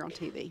everything you hear on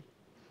TV.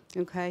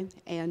 Okay?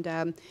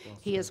 And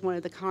he is one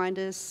of the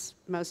kindest,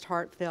 most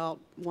heartfelt,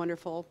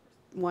 wonderful,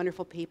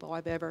 wonderful people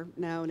I've ever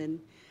known. And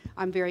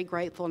I'm very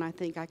grateful, and I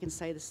think I can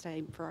say the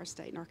same for our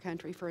state and our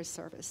country for his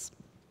service.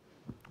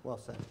 Well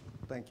said.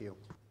 Thank you.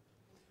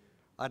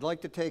 I'd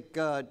like to take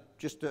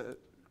just a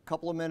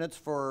couple of minutes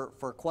for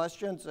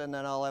questions, and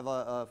then I'll have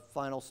a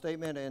final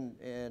statement.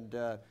 And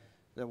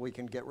then we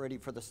can get ready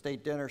for the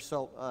state dinner.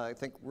 So I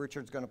think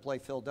Richard's going to play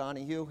Phil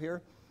Donahue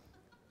here.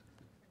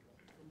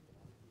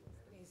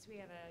 Okay, so we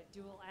have a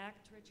dual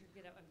act. Richard,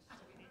 get up. I'm just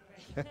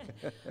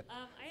kidding.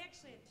 I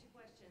actually have two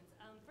questions.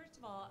 First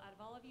of all, out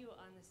of all of you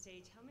on the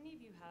stage, how many of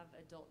you have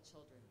adult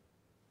children?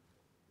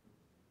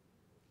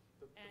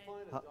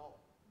 Define adult.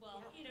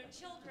 Well, you know,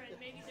 children,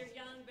 maybe they're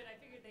young, but I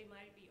figured they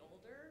might be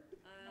older.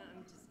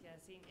 I'm just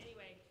guessing.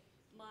 Anyway,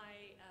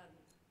 my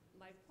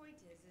point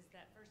is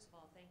that, first of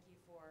all, thank you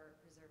for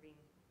preserving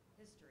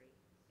history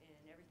in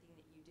everything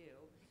that you do.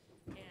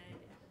 And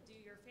do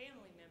your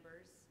family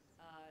members,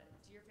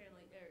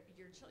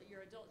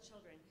 your adult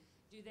children,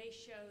 do they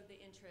show the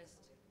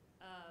interest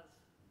of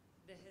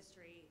the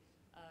history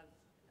of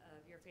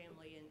your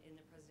family in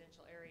the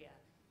presidential area?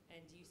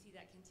 And do you see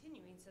that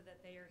continuing so that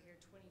they are here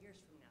 20 years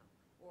from now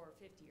or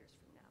 50 years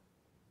from now?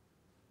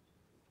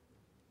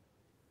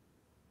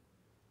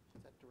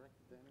 Is that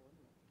directed to anyone?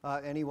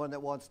 Anyone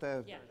that wants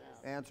to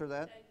answer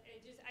that?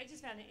 I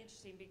just found it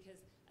interesting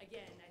because,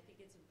 again, I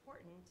think it's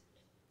important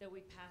that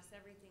we pass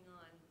everything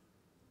on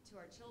to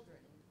our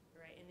children,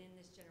 right? And in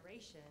this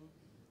generation,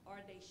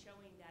 are they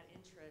showing that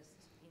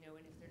interest? You know,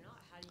 and if they're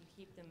not, how do you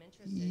keep them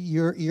interested?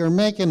 You're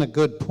making a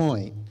good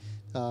point.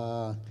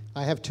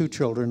 I have two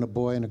children, a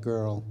boy and a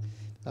girl.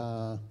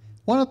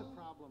 One of the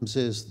problems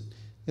is,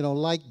 you know,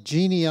 like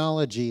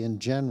genealogy in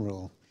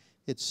general,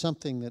 it's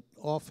something that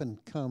often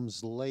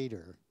comes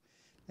later.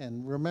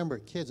 And remember,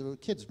 kids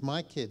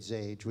my kids'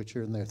 age, which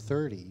are in their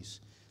 30s,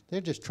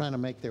 they're just trying to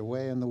make their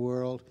way in the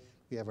world.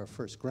 We have our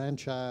first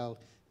grandchild.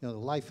 You know,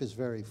 life is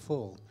very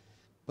full.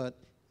 But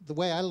the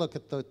way I look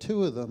at the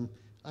two of them,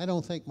 I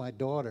don't think my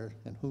daughter,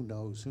 and who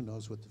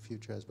knows what the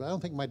future has, but I don't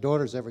think my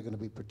daughter's ever going to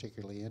be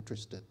particularly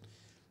interested.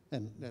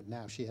 And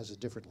now she has a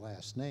different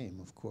last name,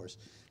 of course.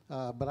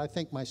 But I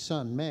think my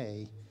son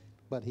may,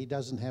 but he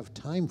doesn't have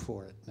time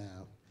for it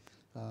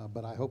now.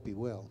 But I hope he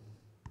will.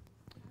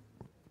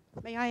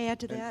 May I add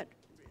to that?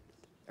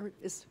 Or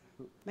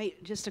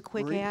just a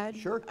quick add?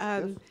 Sure.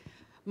 Yes.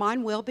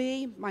 Mine will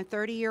be, my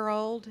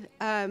 30-year-old.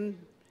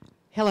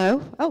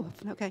 Hello? Oh,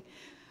 okay.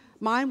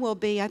 Mine will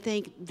be, I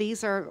think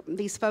these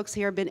folks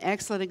here have been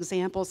excellent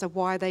examples of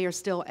why they are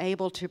still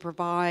able to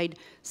provide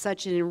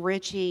such an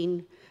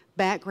enriching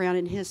background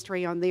and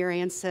history on their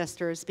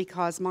ancestors,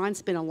 because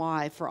mine's been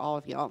alive for all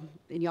of y'all,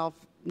 and y'all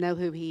know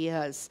who he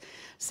is.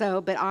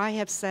 So, but I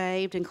have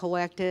saved and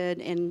collected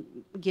and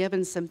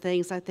given some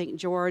things. I think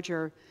George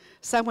or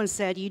someone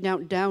said you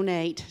don't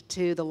donate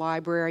to the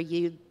library,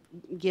 you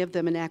give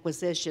them an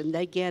acquisition.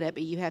 They get it,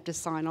 but you have to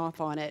sign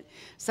off on it.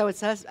 So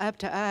it's up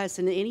to us,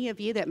 and any of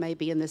you that may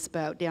be in this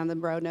boat down the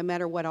road, no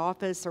matter what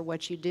office or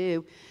what you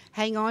do,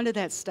 hang on to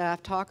that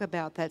stuff, talk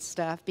about that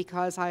stuff,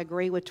 because I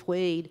agree with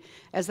Tweed.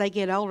 As they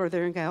get older,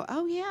 they're going to go,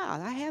 oh yeah,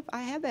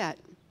 I have that.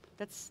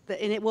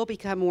 And it will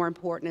become more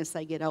important as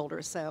they get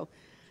older. So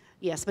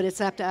yes, but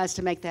it's up to us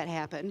to make that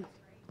happen.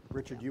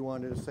 Richard, you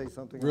wanted to say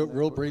something?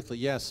 Real briefly,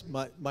 yes.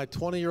 My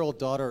 20-year-old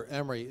daughter,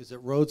 Emery, is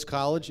at Rhodes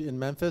College in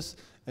Memphis,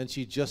 and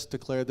she just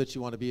declared that she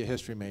wanted to be a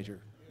history major,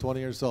 20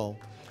 years old.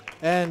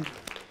 And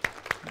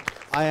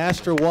I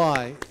asked her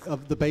why,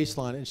 of the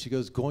baseline, and she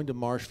goes, going to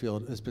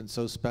Marshfield has been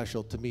so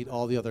special to meet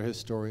all the other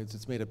historians.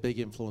 It's made a big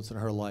influence in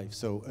her life.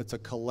 So it's a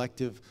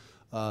collective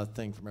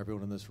thing from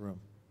everyone in this room.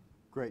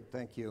 Great,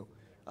 thank you.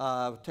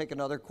 Take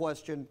another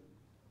question.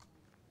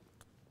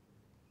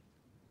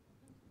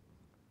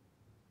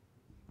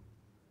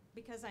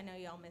 Because I know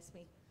y'all miss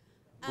me.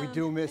 We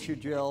do miss you,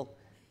 Jill.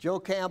 Jill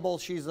Campbell,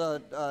 she's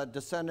a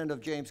descendant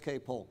of James K.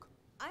 Polk.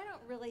 I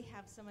don't really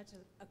have so much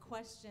a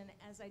question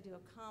as I do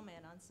a comment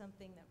on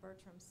something that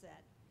Bertram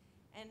said.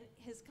 And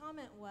his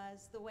comment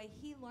was the way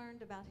he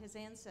learned about his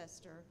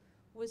ancestor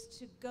was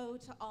to go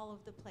to all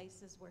of the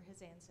places where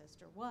his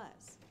ancestor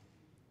was.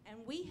 And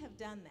we have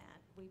done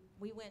that.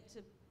 We went to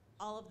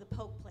all of the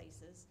Polk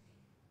places.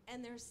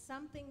 And there's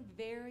something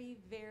very,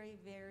 very,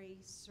 very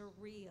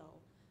surreal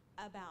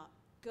about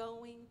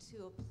going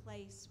to a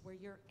place where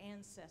your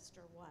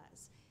ancestor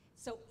was.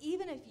 So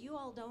even if you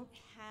all don't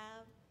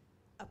have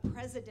a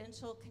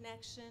presidential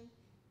connection,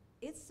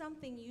 it's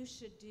something you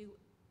should do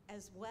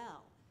as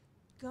well.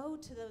 Go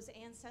to those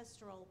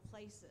ancestral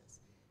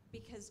places,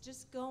 because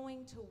just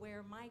going to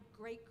where my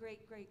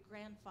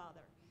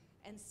great-great-great-grandfather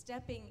and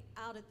stepping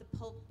out at the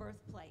Polk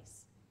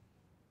birthplace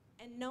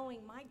and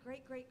knowing my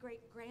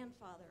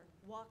great-great-great-grandfather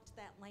walked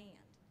that land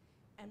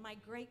and my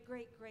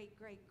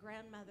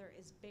great-great-great-great-grandmother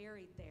is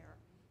buried there,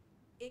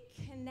 it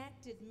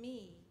connected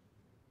me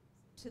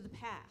to the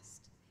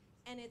past.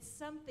 And it's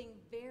something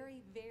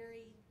very,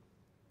 very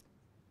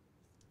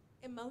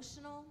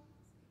emotional,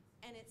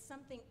 and it's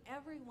something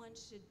everyone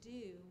should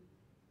do,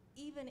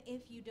 even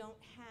if you don't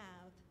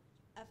have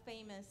a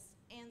famous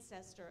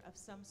ancestor of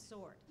some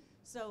sort.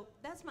 So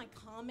that's my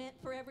comment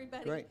for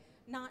everybody, Great.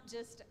 Not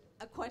just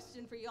a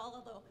question for y'all,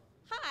 although,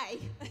 hi.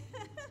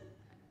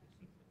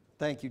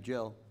 Thank you,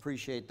 Jill.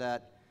 Appreciate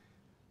that.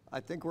 I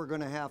think we're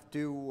going to have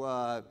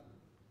to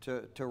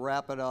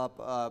wrap it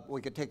up.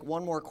 We could take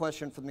one more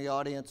question from the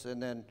audience,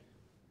 and then.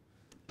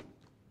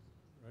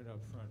 Right up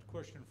front.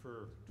 Question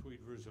for Tweed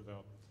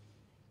Roosevelt.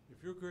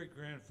 If your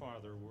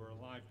great-grandfather were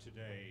alive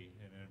today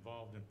and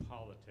involved in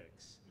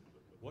politics,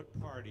 what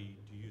party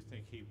do you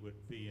think he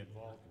would be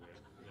involved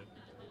with,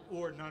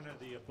 or none of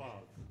the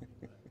above?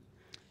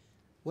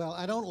 Well,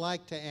 I don't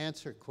like to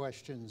answer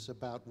questions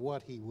about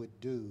what he would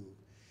do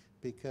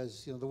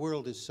because, you know, the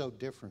world is so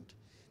different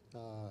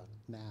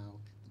now.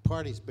 The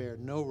parties bear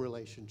no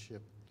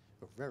relationship,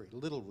 or very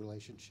little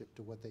relationship,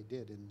 to what they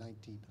did in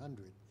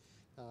 1900.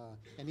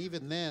 And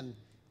even then,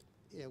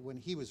 when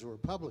he was a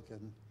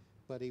Republican,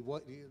 but he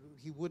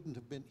wouldn't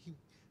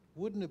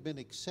have been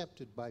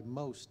accepted by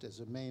most as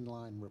a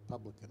mainline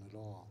Republican at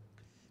all.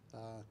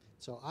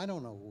 So I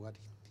don't know what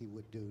he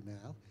would do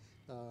now,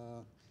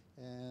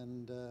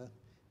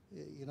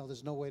 you know,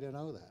 there's no way to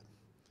know that.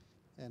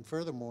 And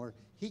furthermore,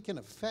 he can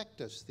affect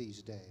us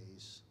these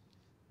days,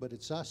 but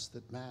it's us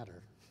that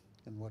matter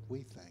and what we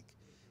think,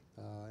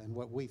 and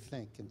what we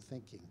think and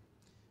thinking.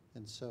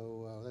 And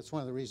so that's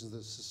one of the reasons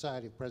the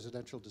Society of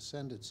Presidential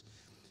Descendants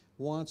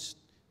wants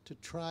to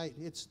try.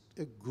 It's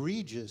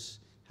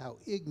egregious how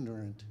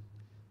ignorant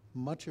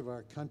much of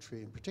our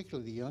country, and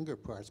particularly the younger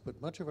parts,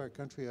 but much of our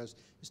country is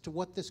as to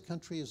what this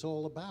country is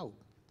all about,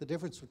 the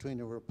difference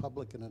between a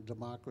republic and a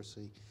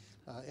democracy,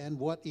 and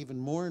what, even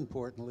more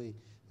importantly,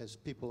 as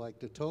people like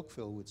de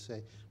Tocqueville would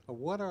say,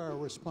 what are our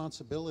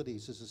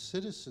responsibilities as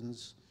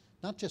citizens,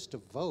 not just to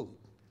vote,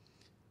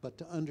 but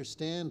to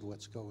understand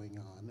what's going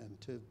on and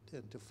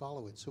to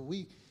follow it. So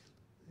we,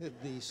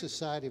 the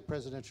Society of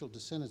Presidential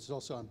Descendants,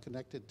 also I'm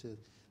connected to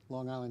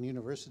Long Island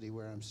University,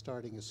 where I'm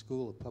starting a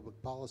school of public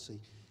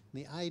policy.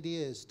 And the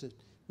idea is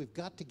we've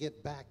got to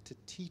get back to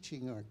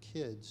teaching our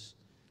kids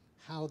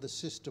how the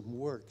system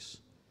works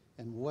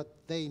and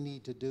what they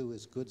need to do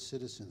as good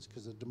citizens,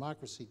 because a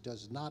democracy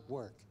does not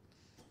work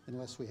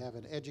unless we have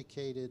an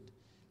educated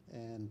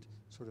and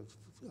sort of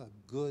a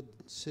good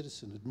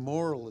citizen,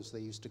 moral as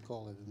they used to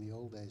call it in the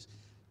old days,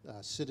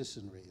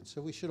 citizenry. And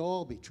so we should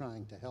all be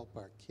trying to help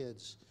our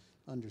kids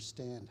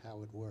understand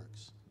how it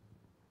works.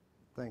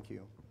 Thank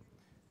you.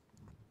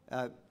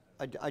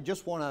 I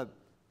just want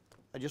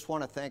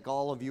to thank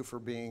all of you for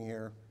being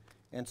here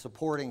and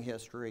supporting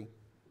history.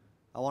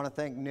 I want to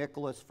thank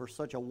Nicholas for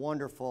such a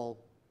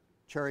wonderful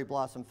Cherry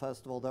Blossom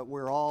Festival that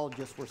we're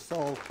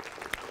so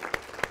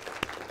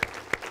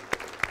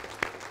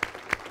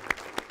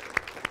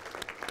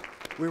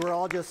we were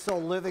all just so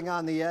living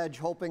on the edge,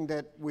 hoping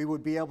that we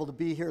would be able to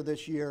be here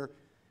this year.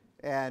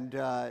 And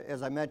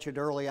as I mentioned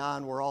early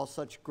on, we're all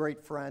such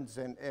great friends,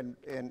 and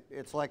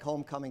it's like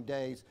homecoming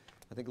days.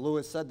 I think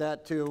Louis said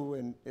that too,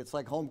 and it's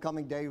like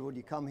homecoming day when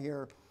you come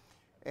here.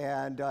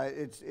 And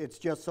it's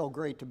just so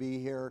great to be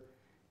here.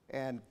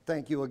 And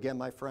thank you again,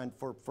 my friend,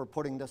 for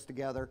putting this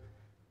together.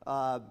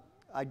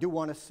 I do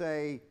want to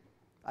say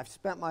I've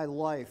spent my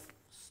life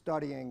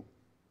studying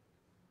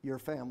your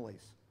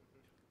families.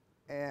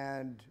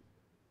 And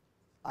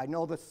I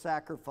know the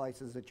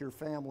sacrifices that your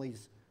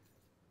families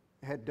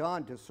had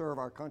done to serve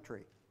our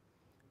country.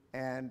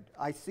 And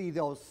I see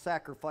those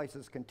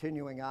sacrifices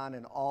continuing on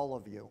in all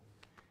of you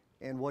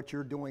and what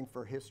you're doing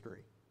for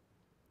history.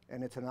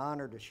 And it's an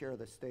honor to share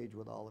this stage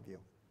with all of you.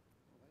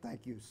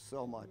 Thank you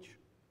so much.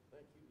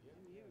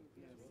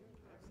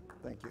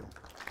 Thank you.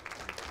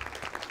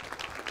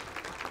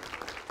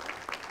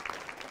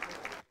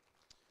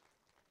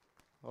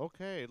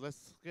 Okay,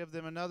 let's give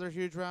them another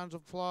huge round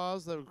of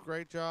applause. That was a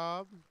great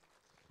job.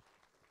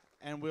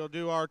 And we'll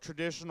do our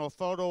traditional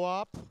photo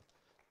op.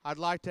 I'd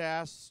like to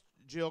ask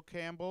Jill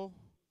Campbell,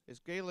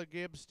 is Gayla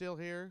Gibbs still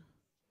here?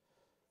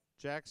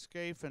 Jack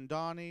Scaife and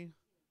Donnie,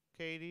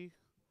 Katie,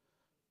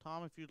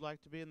 Tom, if you'd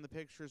like to be in the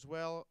picture as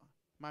well.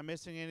 Am I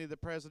missing any of the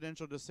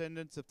presidential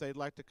descendants if they'd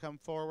like to come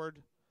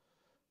forward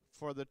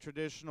for the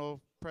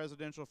traditional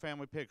presidential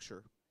family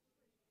picture?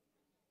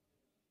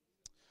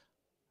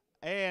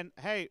 And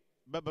hey,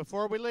 but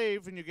before we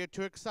leave and you get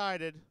too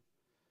excited,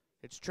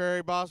 it's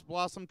Cherry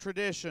Blossom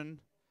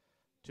tradition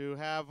to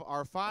have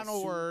our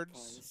final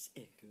words.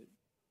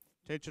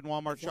 Attention,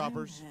 Walmart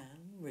shoppers.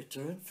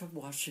 Returned from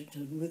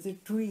Washington with a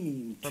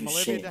dream from to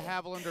Olivia share de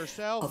Havilland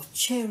herself, of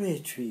cherry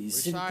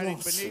trees in residing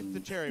blossom, beneath the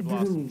cherry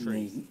blossom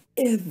trees. blooming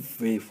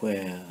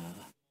everywhere.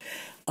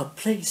 A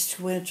place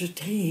to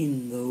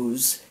entertain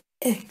those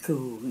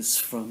echoes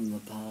from the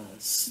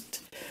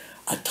past.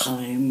 A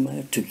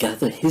time to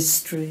gather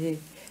history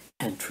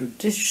and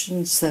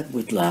traditions that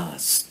would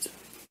last.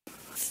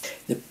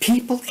 The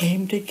people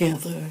came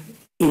together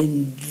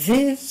in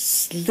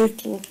this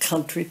little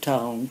country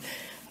town,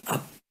 a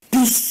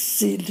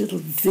busy little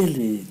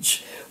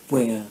village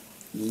where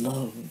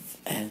love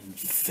and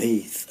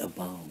faith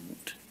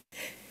abound.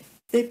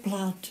 They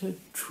planted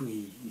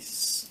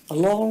trees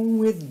along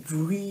with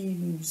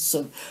dreams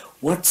of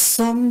what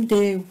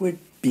someday would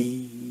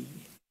be,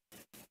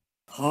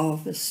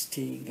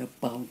 harvesting a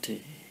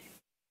bounty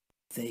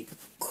they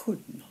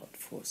could not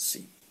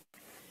foresee.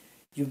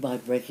 You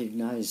might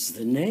recognize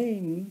the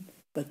name,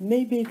 but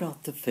maybe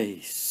not the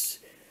face,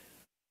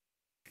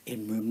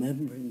 in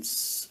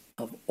remembrance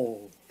of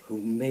all who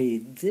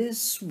made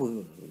this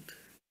world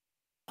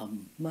a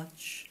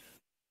much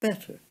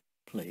better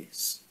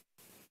place.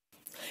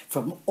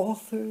 From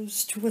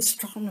authors to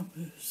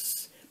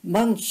astronomers,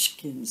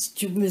 munchkins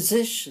to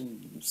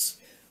musicians,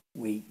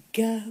 we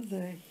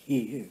gather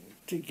here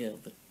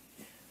together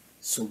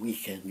so we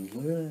can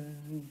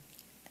learn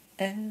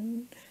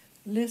and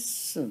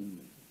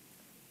listen.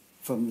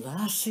 From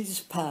Lassie's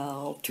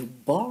pal to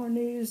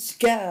Barney's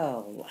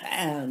gal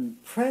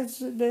and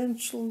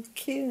presidential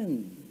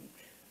kin,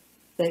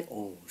 they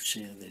all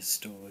share their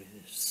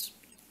stories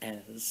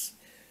as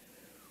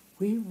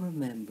we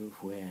remember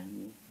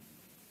when.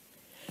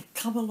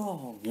 Come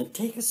along and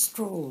take a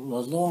stroll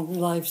along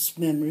life's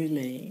memory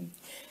lane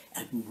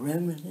and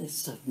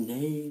reminisce of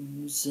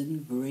names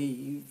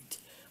engraved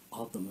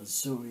on the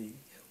Missouri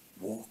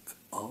Walk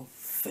of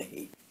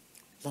Fame.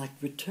 Like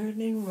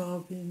returning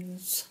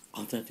robins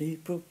on an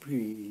April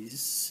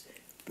breeze,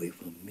 we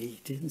will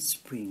meet in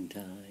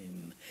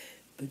springtime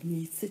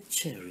beneath the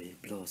cherry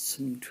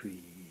blossom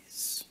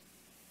trees.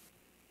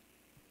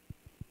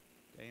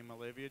 Dame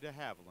Olivia de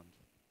Havilland.